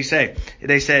say?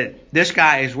 They said, this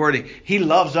guy is worthy. He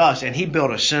loves us, and he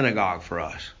built a synagogue for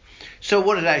us. So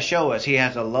what does that show us? He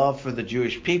has a love for the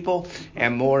Jewish people,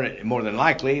 and more than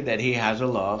likely that he has a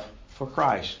love for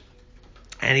Christ.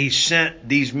 And he sent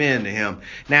these men to him.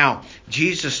 Now,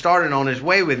 Jesus started on his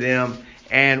way with them,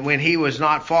 and when he was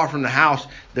not far from the house,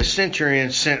 the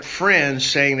centurion sent friends,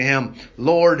 saying to him,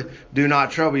 Lord, do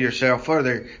not trouble yourself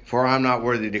further, for I'm not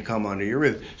worthy to come under your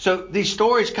roof. So these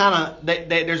stories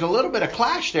there's a little bit of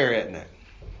clash there, isn't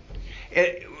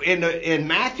it? In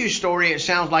Matthew's story, it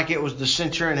sounds like it was the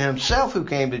centurion himself who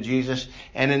came to Jesus.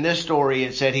 And in this story,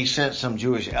 it said he sent some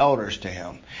Jewish elders to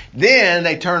him. Then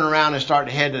they turn around and start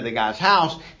to head to the guy's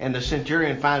house. And the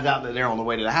centurion finds out that they're on the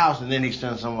way to the house. And then he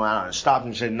sends someone out and stops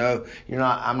and said, no,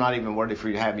 I'm not even worthy for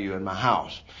you to have you in my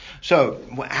house. So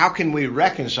how can we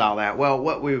reconcile that? Well,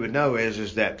 what we would know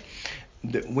is that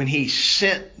when he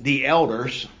sent the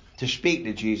elders to speak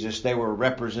to Jesus, they were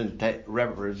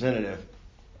representative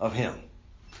of him.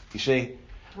 You see?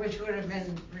 Which would have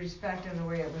been respected the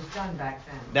way it was done back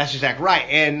then. That's exactly right.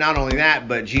 And not only that,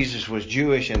 but Jesus was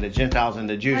Jewish, and the Gentiles and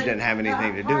the Jews didn't have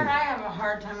anything to do with it. What I have a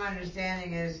hard time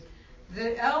understanding is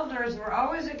the elders were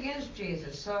always against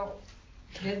Jesus. So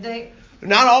did they?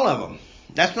 Not all of them.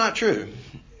 That's not true.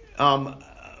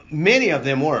 Many of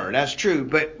them were. That's true.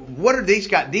 But what are these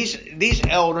guys? These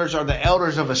elders are the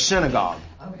elders of a synagogue,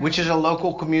 which is a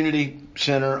local community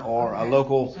center or a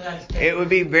local. So it would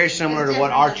be very similar to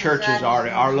what our churches are,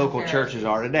 our local churches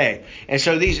are today. And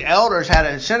so these elders had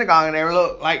a synagogue, and they were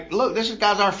look, this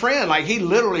guy's our friend. Like, he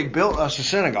literally built us a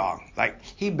synagogue. Like,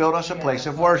 he built us a place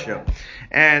of worship.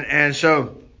 And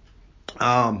so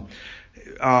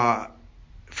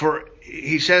for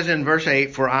he says in verse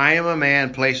 8, "For I am a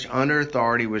man placed under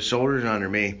authority with soldiers under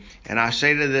me, and I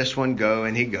say to this one, go,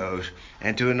 and he goes,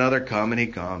 and to another, come, and he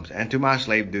comes, and to my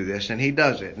slave, do this, and he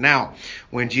does it." Now,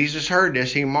 when Jesus heard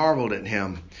this, he marveled at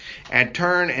him, and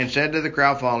turned and said to the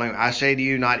crowd following, "I say to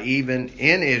you, not even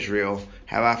in Israel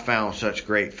have I found such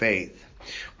great faith."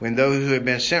 When those who had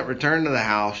been sent returned to the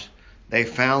house, they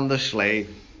found the slave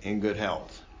in good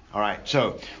health. All right,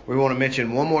 so we want to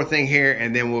mention one more thing here,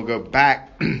 and then we'll go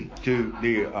back to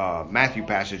the Matthew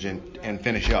passage and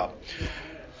finish up.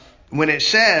 When it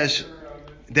says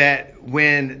that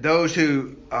when those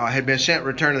who had been sent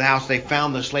returned to the house, they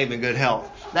found the slave in good health,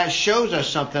 that shows us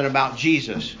something about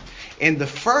Jesus. In the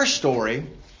first story,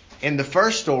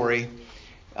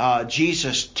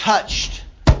 Jesus touched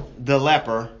the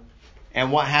leper,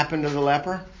 and what happened to the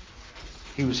leper?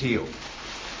 He was healed.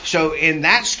 So in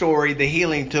that story, the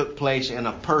healing took place in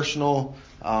a personal,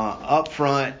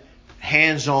 upfront,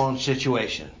 hands-on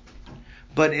situation.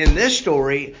 But in this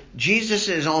story, Jesus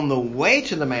is on the way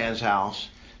to the man's house.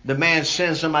 The man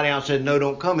sends somebody out and said, "No,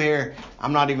 don't come here.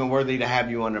 I'm not even worthy to have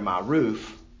you under my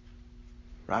roof."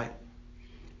 Right?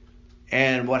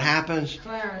 And what happens?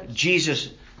 Clarence.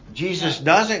 Jesus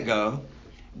doesn't go.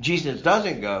 Jesus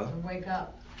doesn't go. Wake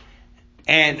up.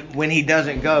 And when he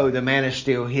doesn't go, the man is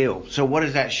still healed. So what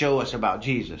does that show us about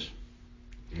Jesus?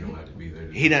 You don't have to be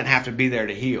there. He doesn't have to be there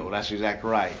to heal. That's exactly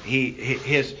right.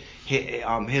 His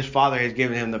Father has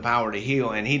given him the power to heal,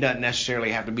 and he doesn't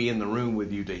necessarily have to be in the room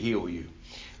with you to heal you.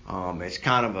 It's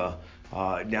kind of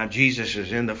now Jesus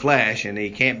is in the flesh, and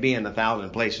he can't be in 1,000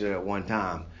 places at one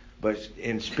time. But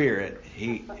in spirit,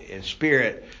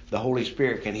 the Holy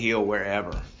Spirit can heal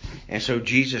wherever. And so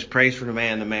Jesus prays for the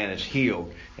man is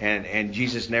healed. And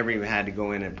Jesus never even had to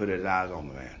go in and put his eyes on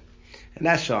the man. And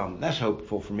that's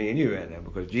hopeful for me and you, isn't it?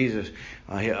 Because Jesus,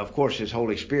 of course, his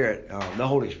Holy Spirit, the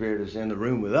Holy Spirit is in the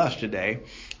room with us today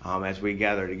as we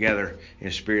gather together in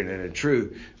spirit and in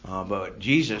truth. But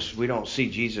Jesus, we don't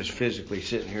see Jesus physically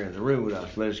sitting here in the room with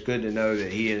us. But it's good to know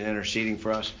that he is interceding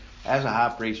for us as a high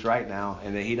priest right now,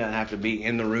 and that he doesn't have to be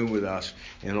in the room with us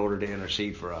in order to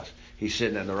intercede for us. He's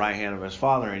sitting at the right hand of his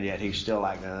Father, and yet he's still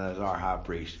acting as our high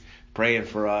priest, praying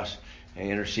for us and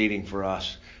interceding for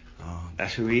us.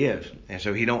 That's who he is. And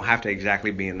so he don't have to exactly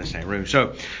be in the same room.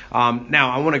 So now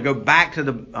I want to go back to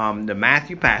the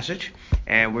Matthew passage,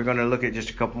 and we're going to look at just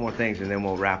a couple more things, and then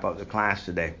we'll wrap up the class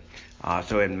today.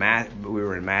 So we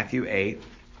were in Matthew 8.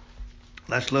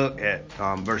 Let's look at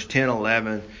verse 10,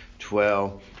 11,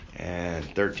 12, and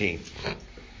 13.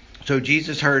 So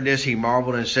Jesus heard this, he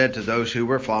marveled and said to those who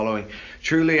were following,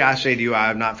 "Truly I say to you, I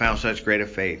have not found such great a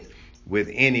faith with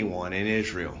anyone in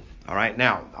Israel." All right,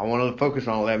 now I want to focus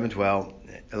on 11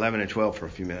 and 12 for a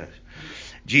few minutes.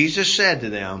 Jesus said to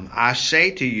them, "I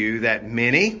say to you that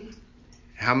many,"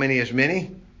 how many is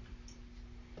many?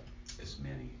 It's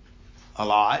many. A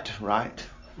lot, right?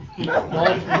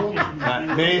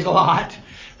 Many is a lot,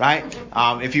 right?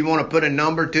 If you want to put a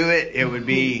number to it, it would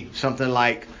be something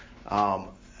like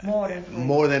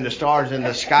more than the stars in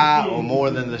the sky, or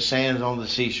more than the sands on the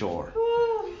seashore.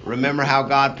 Remember how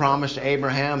God promised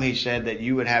Abraham? He said that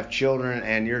you would have children,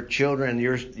 and your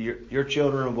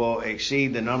children will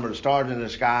exceed the number of stars in the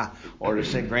sky, or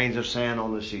the grains of sand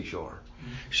on the seashore.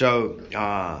 So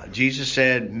Jesus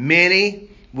said, many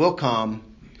will come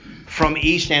from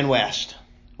east and west.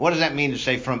 What does that mean to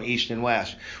say from east and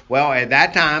west? Well, at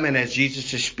that time, and as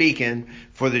Jesus is speaking,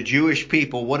 for the Jewish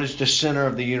people, what is the center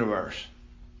of the universe?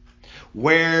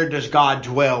 Where does God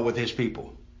dwell with his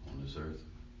people? On this earth.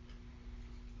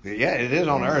 Yeah, it is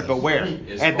on earth, but where?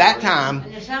 It's At that time,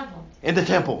 In the temple. in the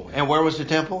temple. And where was the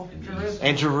temple? Jerusalem.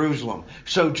 In Jerusalem.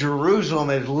 So Jerusalem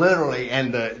is literally,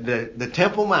 and the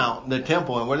Temple Mount, the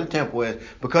temple, and where the temple is,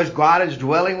 because God is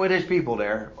dwelling with his people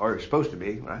there, or it's supposed to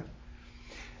be, right?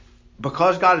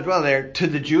 Because God is dwelling there, to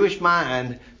the Jewish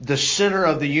mind, the center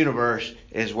of the universe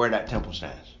is where that temple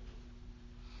stands.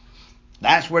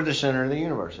 That's where the center of the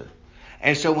universe is.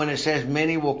 And so when it says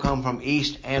many will come from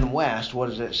east and west, what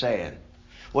is it saying?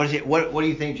 What do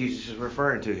you think Jesus is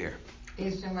referring to here?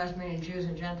 East and west meaning Jews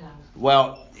and Gentiles.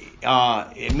 Well,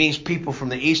 it means people from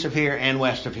the east of here and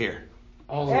west of here.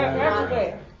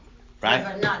 Everywhere. Right?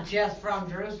 But not just from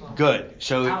Jerusalem. Good.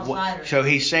 Outsiders. So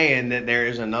he's saying that there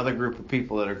is another group of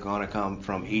people that are going to come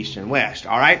from east and west.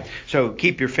 All right? So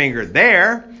keep your finger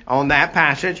there on that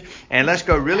passage. And let's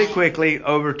go really quickly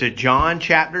over to John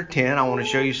chapter 10. I want to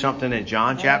show you something in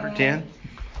John chapter 10.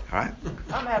 All right? I'm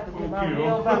going to have to get my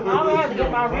real Bible. I'm going to have to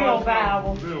get my real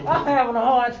Bible. I'm having a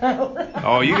hard time.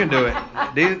 Oh, you can do it.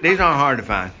 These aren't hard to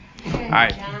find. All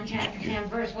right. John chapter 10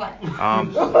 verse what?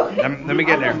 Let me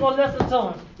get there. I'm just going to listen to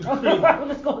him. I'm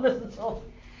just going to listen to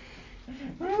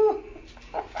him.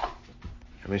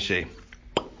 Let me see.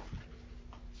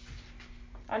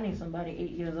 I need somebody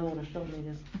 8 years old to show me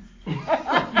this.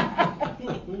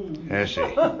 Let's see.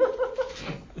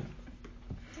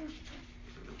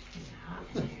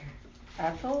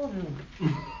 I told you.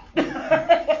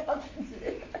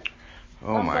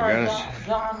 Oh I'm my sorry, goodness.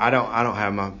 John. I don't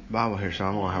have my Bible here, so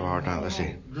I'm gonna have a hard time. Let's see. See,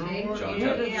 you John don't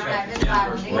chapter have this 10,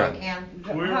 Bible, verse neither 1. can.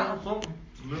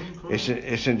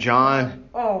 It's in John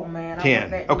Oh man. I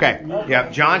 10. went back Okay. to-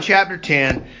 Yep. John chapter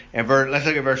 10 and let's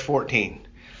look at verse 14.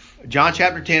 John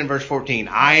chapter 10 verse 14.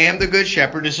 I am the good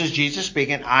shepherd. This is Jesus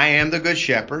speaking. I am the good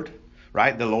shepherd.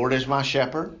 Right? The Lord is my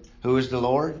shepherd. Who is the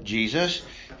Lord? Jesus.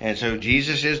 And so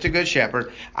Jesus is the good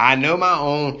shepherd. I know my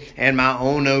own, and my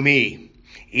own know me.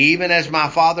 Even as my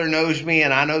Father knows me,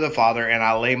 and I know the Father, and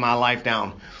I lay my life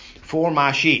down for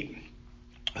my sheep.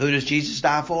 Who does Jesus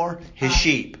die for? His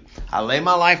sheep. I lay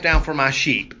my life down for my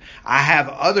sheep. I have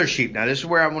other sheep. Now this is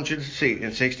where I want you to see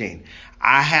in 16.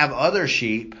 I have other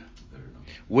sheep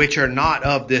which are not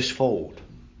of this fold.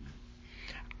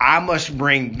 I must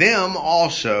bring them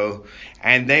also,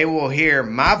 and they will hear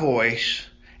my voice,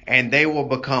 and they will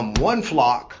become one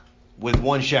flock with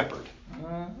one shepherd.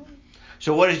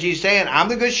 So what is Jesus saying? I'm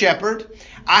the good shepherd.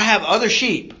 I have other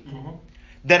sheep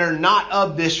that are not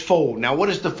of this fold. Now what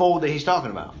is the fold that he's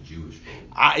talking about? The Jewish folk.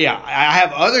 I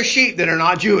have other sheep that are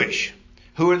not Jewish.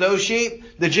 Who are those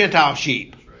sheep? The Gentile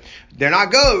sheep. That's right. They're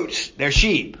not goats, they're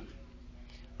sheep.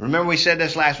 Remember we said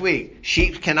this last week.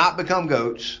 Sheep cannot become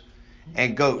goats,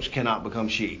 and goats cannot become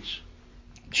sheep.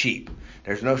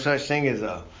 There's no such thing as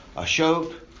a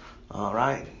shoat,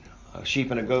 right? A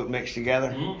sheep and a goat mixed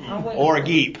together. Or a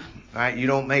geep, right? You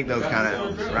don't make those kind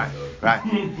of,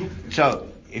 right? So,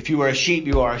 if you are a sheep,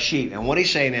 you are a sheep. And what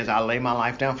he's saying is, I lay my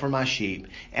life down for my sheep,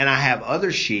 and I have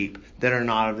other sheep that are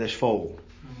not of this fold,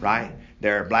 right?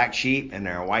 There are black sheep, and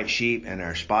there are white sheep, and there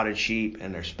are spotted sheep,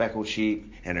 and there are speckled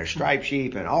sheep, and there are striped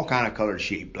sheep, and all kind of colored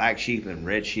sheep, black sheep and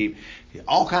red sheep,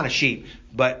 all kind of sheep.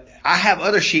 But I have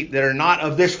other sheep that are not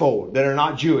of this fold, that are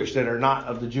not Jewish, that are not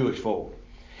of the Jewish fold.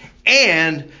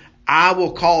 And I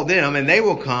will call them, and they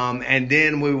will come, and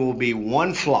then we will be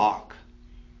one flock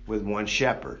with one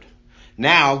shepherd.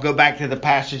 Now, go back to the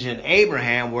passage in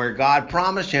Abraham where God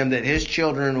promised him that his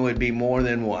children would be more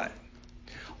than what?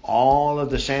 All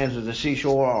of the sands of the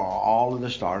seashore, or all of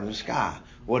the stars in the sky.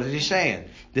 What is he saying?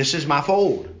 This is my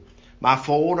fold. My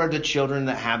fold are the children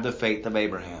that have the faith of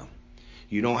Abraham.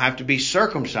 You don't have to be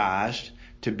circumcised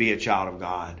to be a child of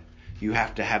God. You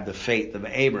have to have the faith of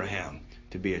Abraham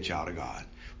to be a child of God.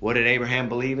 What did Abraham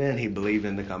believe in? He believed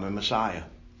in the coming Messiah.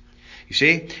 You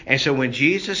see? And so when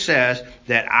Jesus says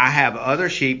that I have other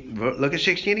sheep, look at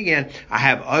 16 again. I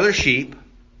have other sheep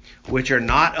which are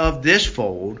not of this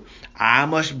fold. I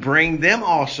must bring them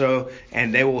also,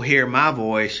 and they will hear my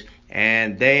voice,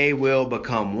 and they will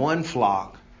become one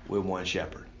flock with one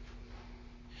shepherd.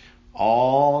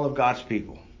 All of God's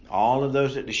people, all of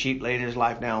those that the sheep laid his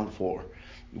life down for,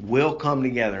 will come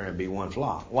together and be one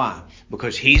flock. Why?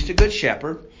 Because he's the good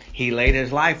shepherd. He laid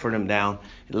his life for them down,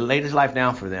 laid his life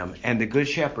down for them, and the good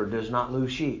shepherd does not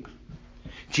lose sheep.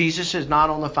 Jesus is not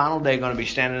on the final day going to be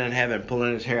standing in heaven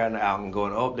pulling his hair out and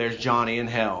going, oh, there's Johnny in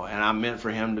hell, and I'm meant for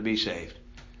him to be saved.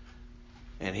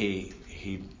 And he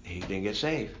didn't get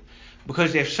saved.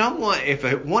 Because if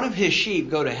one of his sheep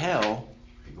go to hell,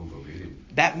 He gonna go get him.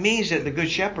 that means that the good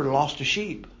shepherd lost a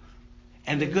sheep.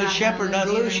 And the good Not shepherd gonna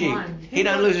doesn't lose lose sheep. one. He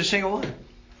doesn't lose a single one.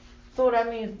 So that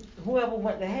means whoever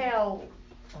went to hell,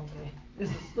 okay, this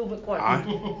is a stupid question.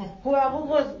 All right. Whoever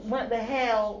went to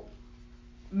hell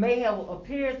may have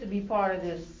appeared to be part of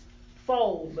this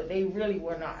fold, but they really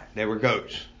were not. They were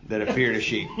goats that appeared as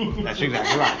sheep. That's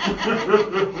exactly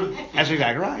right. That's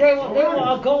exactly right. They were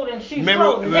a golden sheep. Remember-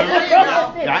 fold. remember-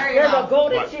 They were a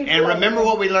golden What- sheep. And fold. remember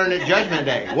what we learned at Judgment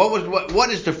Day. What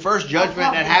is the first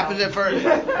judgment that happens at first?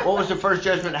 What was the first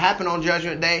judgment that happened on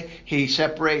Judgment Day? He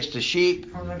separates the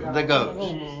sheep From the from the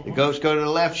goats. The goats go to the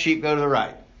left, sheep go to the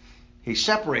right. He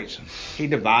separates them. He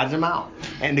divides them out.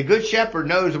 And the good shepherd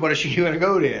knows what a sheep and a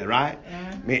goat is, right?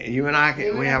 You and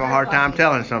I, we have a hard time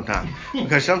telling sometimes.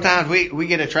 Because sometimes we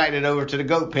get attracted over to the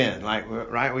goat pen. Like,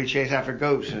 right? We chase after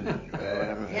goats. And,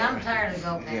 Yeah, I'm tired of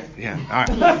goat man. yeah, all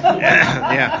right.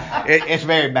 Yeah, it's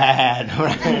very bad.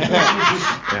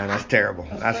 Yeah, that's terrible.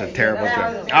 That's a terrible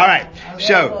thing. All right.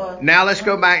 So now let's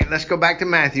go back. Let's go back to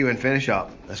Matthew and finish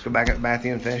up. Let's go back to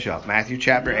Matthew and finish up. Matthew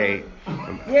chapter 8.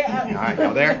 Yeah. All right,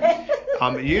 y'all there?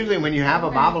 Usually when you have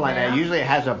a Bible like that, usually it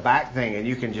has a back thing, and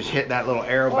you can just hit that little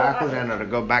arrow backwards, and it'll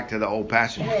go back to the old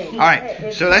passage. All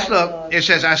right. So let's look. It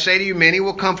says, "I say to you, many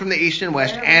will come from the east and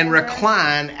west and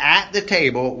recline at the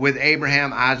table with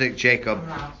Abraham, Isaac, Jacob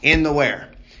in the where?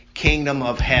 kingdom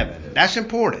of heaven. That's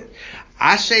important.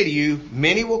 I say to you,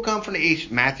 many will come from the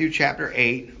east. Matthew chapter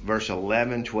 8, verse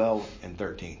 11, 12, and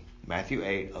 13. Matthew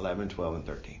 8, 11, 12, and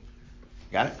 13.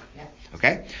 Got it? Yeah.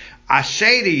 Okay. I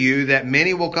say to you that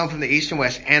many will come from the east and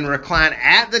west and recline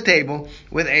at the table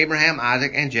with Abraham,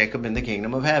 Isaac, and Jacob in the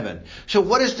kingdom of heaven. So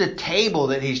what is the table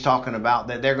that he's talking about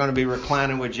that they're going to be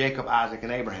reclining with Jacob, Isaac,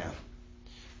 and Abraham?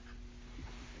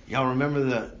 Y'all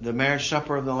remember the marriage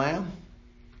supper of the Lamb?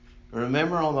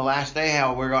 Remember on the last day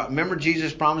how remember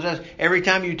Jesus promised us, every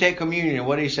time you take communion,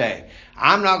 what did he say?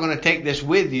 I'm not going to take this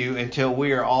with you until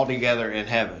we are all together in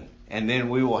heaven. And then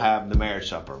we will have the marriage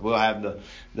supper. We'll have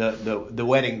the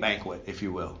wedding banquet, if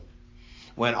you will.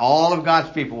 When all of God's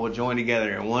people will join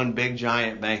together in one big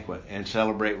giant banquet and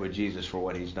celebrate with Jesus for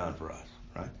what he's done for us.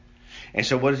 Right? And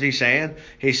so what is he saying?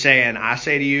 He's saying, I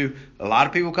say to you, a lot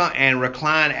of people come and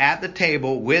recline at the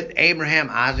table with Abraham,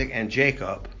 Isaac, and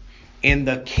Jacob in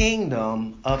the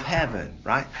kingdom of heaven,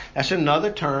 right? That's another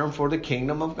term for the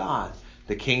kingdom of God.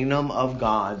 The kingdom of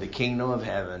God, the kingdom of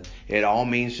heaven, it all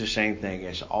means the same thing.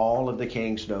 It's all of the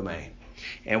king's domain.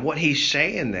 And what he's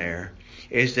saying there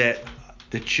is that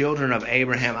the children of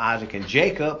Abraham, Isaac, and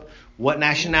Jacob, what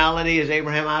nationality is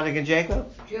Abraham, Isaac, and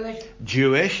Jacob?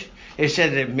 Jewish. It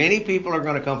says that many people are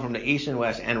going to come from the east and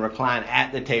west and recline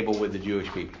at the table with the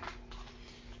Jewish people.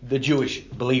 The Jewish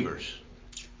believers.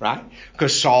 Right?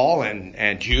 Because Saul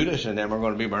and Judas and them are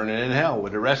going to be burning in hell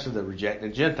with the rest of the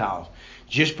rejected Gentiles.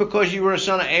 Just because you were a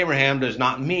son of Abraham does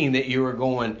not mean that you are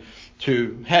going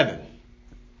to heaven.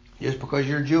 Just because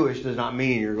you're Jewish does not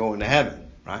mean you're going to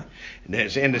heaven. Right? And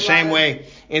it's in the same way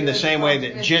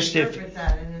that just if...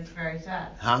 that, and it's very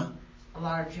sad. Huh? A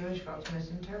lot of Jewish folks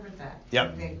misinterpret that.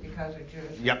 Yep. They think because they're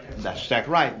Jewish. Yep, that's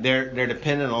exactly right. They're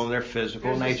dependent on their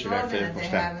physical nature, their physical that they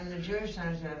stuff. have in the Jewish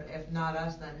times, if not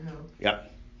us, then who? Yep.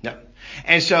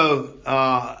 And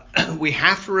so we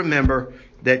have to remember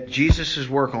that Jesus'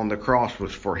 work on the cross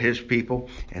was for his people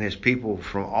and his people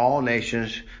from all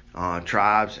nations,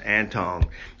 tribes, and tongues.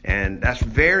 And that's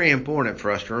very important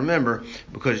for us to remember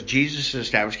because Jesus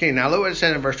established kingdom. Now look what it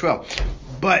says in verse 12.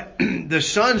 But the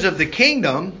sons of the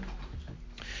kingdom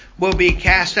will be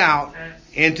cast out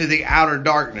into the outer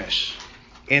darkness.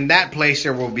 In that place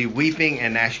there will be weeping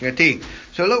and gnashing of teeth.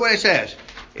 So look what it says.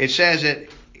 It says that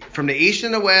from the east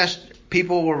and the west,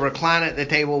 people will recline at the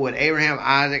table with Abraham,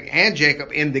 Isaac, and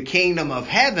Jacob in the kingdom of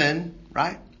heaven,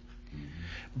 right?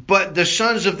 But the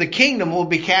sons of the kingdom will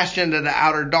be cast into the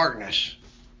outer darkness.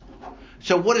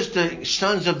 So what is the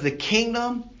sons of the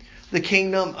kingdom? The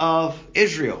kingdom of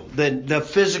Israel, the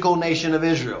physical nation of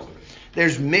Israel.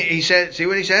 He said, see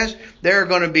what he says? There are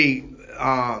going to be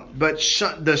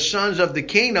the sons of the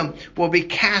kingdom will be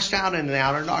cast out into the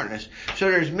outer darkness.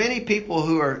 So there's many people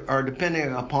who are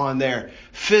depending upon their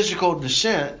physical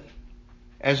descent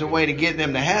as a way to get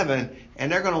them to heaven,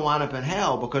 and they're going to wind up in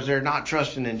hell because they're not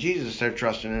trusting in Jesus, they're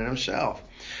trusting in themselves.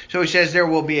 So he says there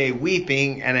will be a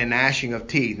weeping and a gnashing of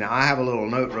teeth. Now I have a little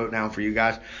note wrote down for you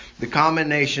guys. The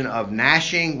combination of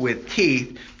gnashing with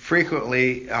teeth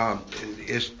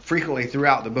is frequently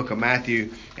throughout the book of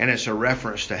Matthew, and it's a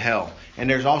reference to hell. And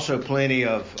there's also plenty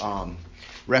of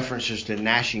references to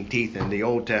gnashing teeth in the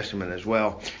Old Testament as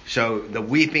well. So the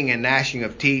weeping and gnashing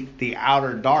of teeth, the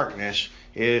outer darkness,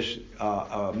 is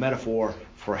a metaphor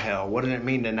for hell. What does it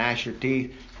mean to gnash your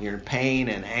teeth? You're in pain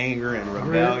and anger and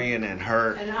rebellion and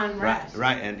hurt. And unrest.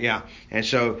 Right, and yeah. And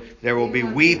so there will be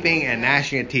weeping and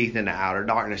gnashing of teeth in the outer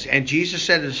darkness. And Jesus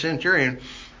said to the centurion,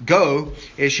 "Go,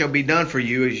 it shall be done for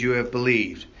you as you have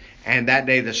believed." And that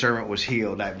day the servant was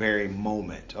healed, that very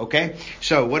moment. Okay?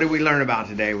 So what did we learn about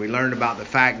today? We learned about the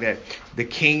fact that the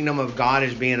kingdom of God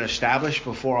is being established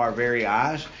before our very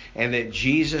eyes, and that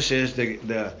Jesus is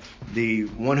the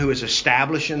one who is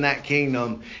establishing that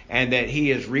kingdom, and that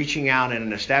he is reaching out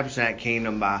and establishing that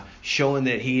kingdom by showing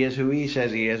that he is who he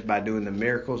says he is, by doing the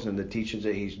miracles and the teachings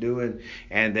that he's doing,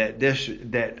 and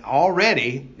that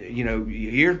already,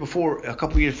 a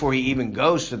couple years before he even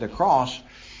goes to the cross,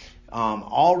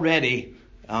 already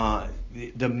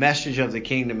the message of the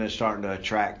kingdom is starting to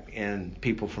attract in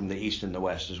people from the east and the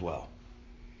west as well.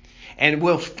 And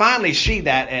we'll finally see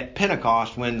that at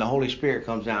Pentecost when the Holy Spirit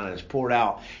comes down and is poured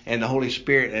out, and the Holy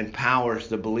Spirit empowers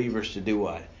the believers to do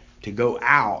what? To go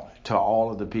out to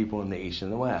all of the people in the east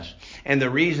and the west. And the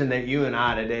reason that you and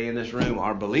I today in this room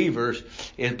are believers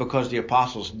is because the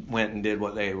apostles went and did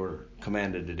what they were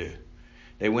commanded to do.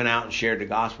 They went out and shared the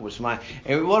gospel with somebody.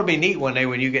 And it will be neat one day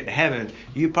when you get to heaven,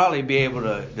 you'll probably be able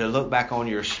to look back on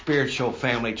your spiritual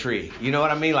family tree. You know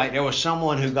what I mean? Like there was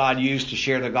someone who God used to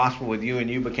share the gospel with you and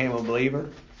you became a believer.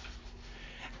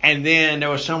 And then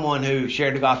there was someone who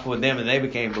shared the gospel with them and they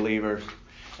became believers.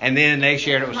 and then they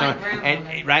shared it with My someone, grandmother.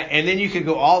 and right, and then you could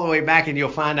go all the way back and you'll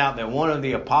find out that one of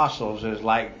the apostles is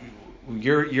like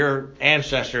your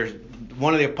ancestors.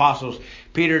 One of the apostles,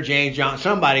 Peter, James, John,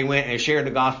 somebody went and shared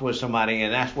the gospel with somebody,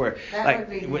 and that's where That would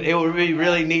be neat. it would be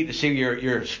really neat to see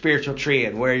your spiritual tree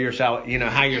and where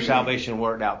how your salvation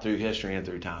worked out through history and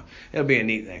through time. It'll be a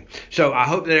neat thing. So I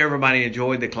hope that everybody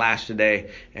enjoyed the class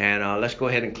today, and let's go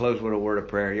ahead and close with a word of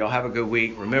prayer. Y'all have a good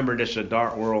week. Remember, this is a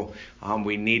dark world.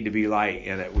 We need to be light,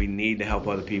 and that we need to help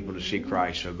other people to see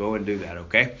Christ. So go and do that,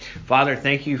 okay? Father,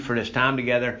 thank you for this time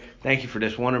together. Thank you for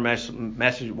this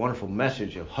wonderful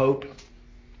message of hope.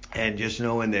 And just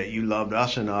knowing that you loved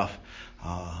us enough,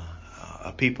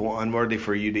 a people unworthy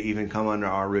for you to even come under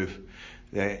our roof,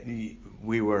 that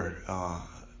we were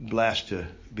blessed to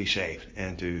be saved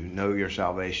and to know your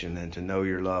salvation and to know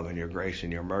your love and your grace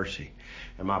and your mercy.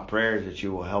 And my prayer is that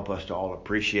you will help us to all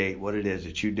appreciate what it is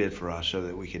that you did for us so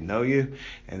that we can know you,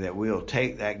 and that we'll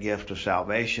take that gift of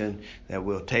salvation, that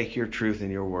we'll take your truth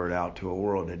and your word out to a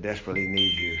world that desperately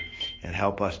needs you, and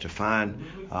help us to find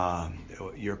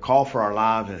your call for our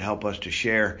lives, and help us to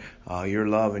share your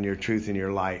love and your truth and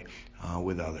your light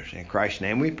with others. In Christ's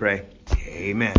name we pray. Amen.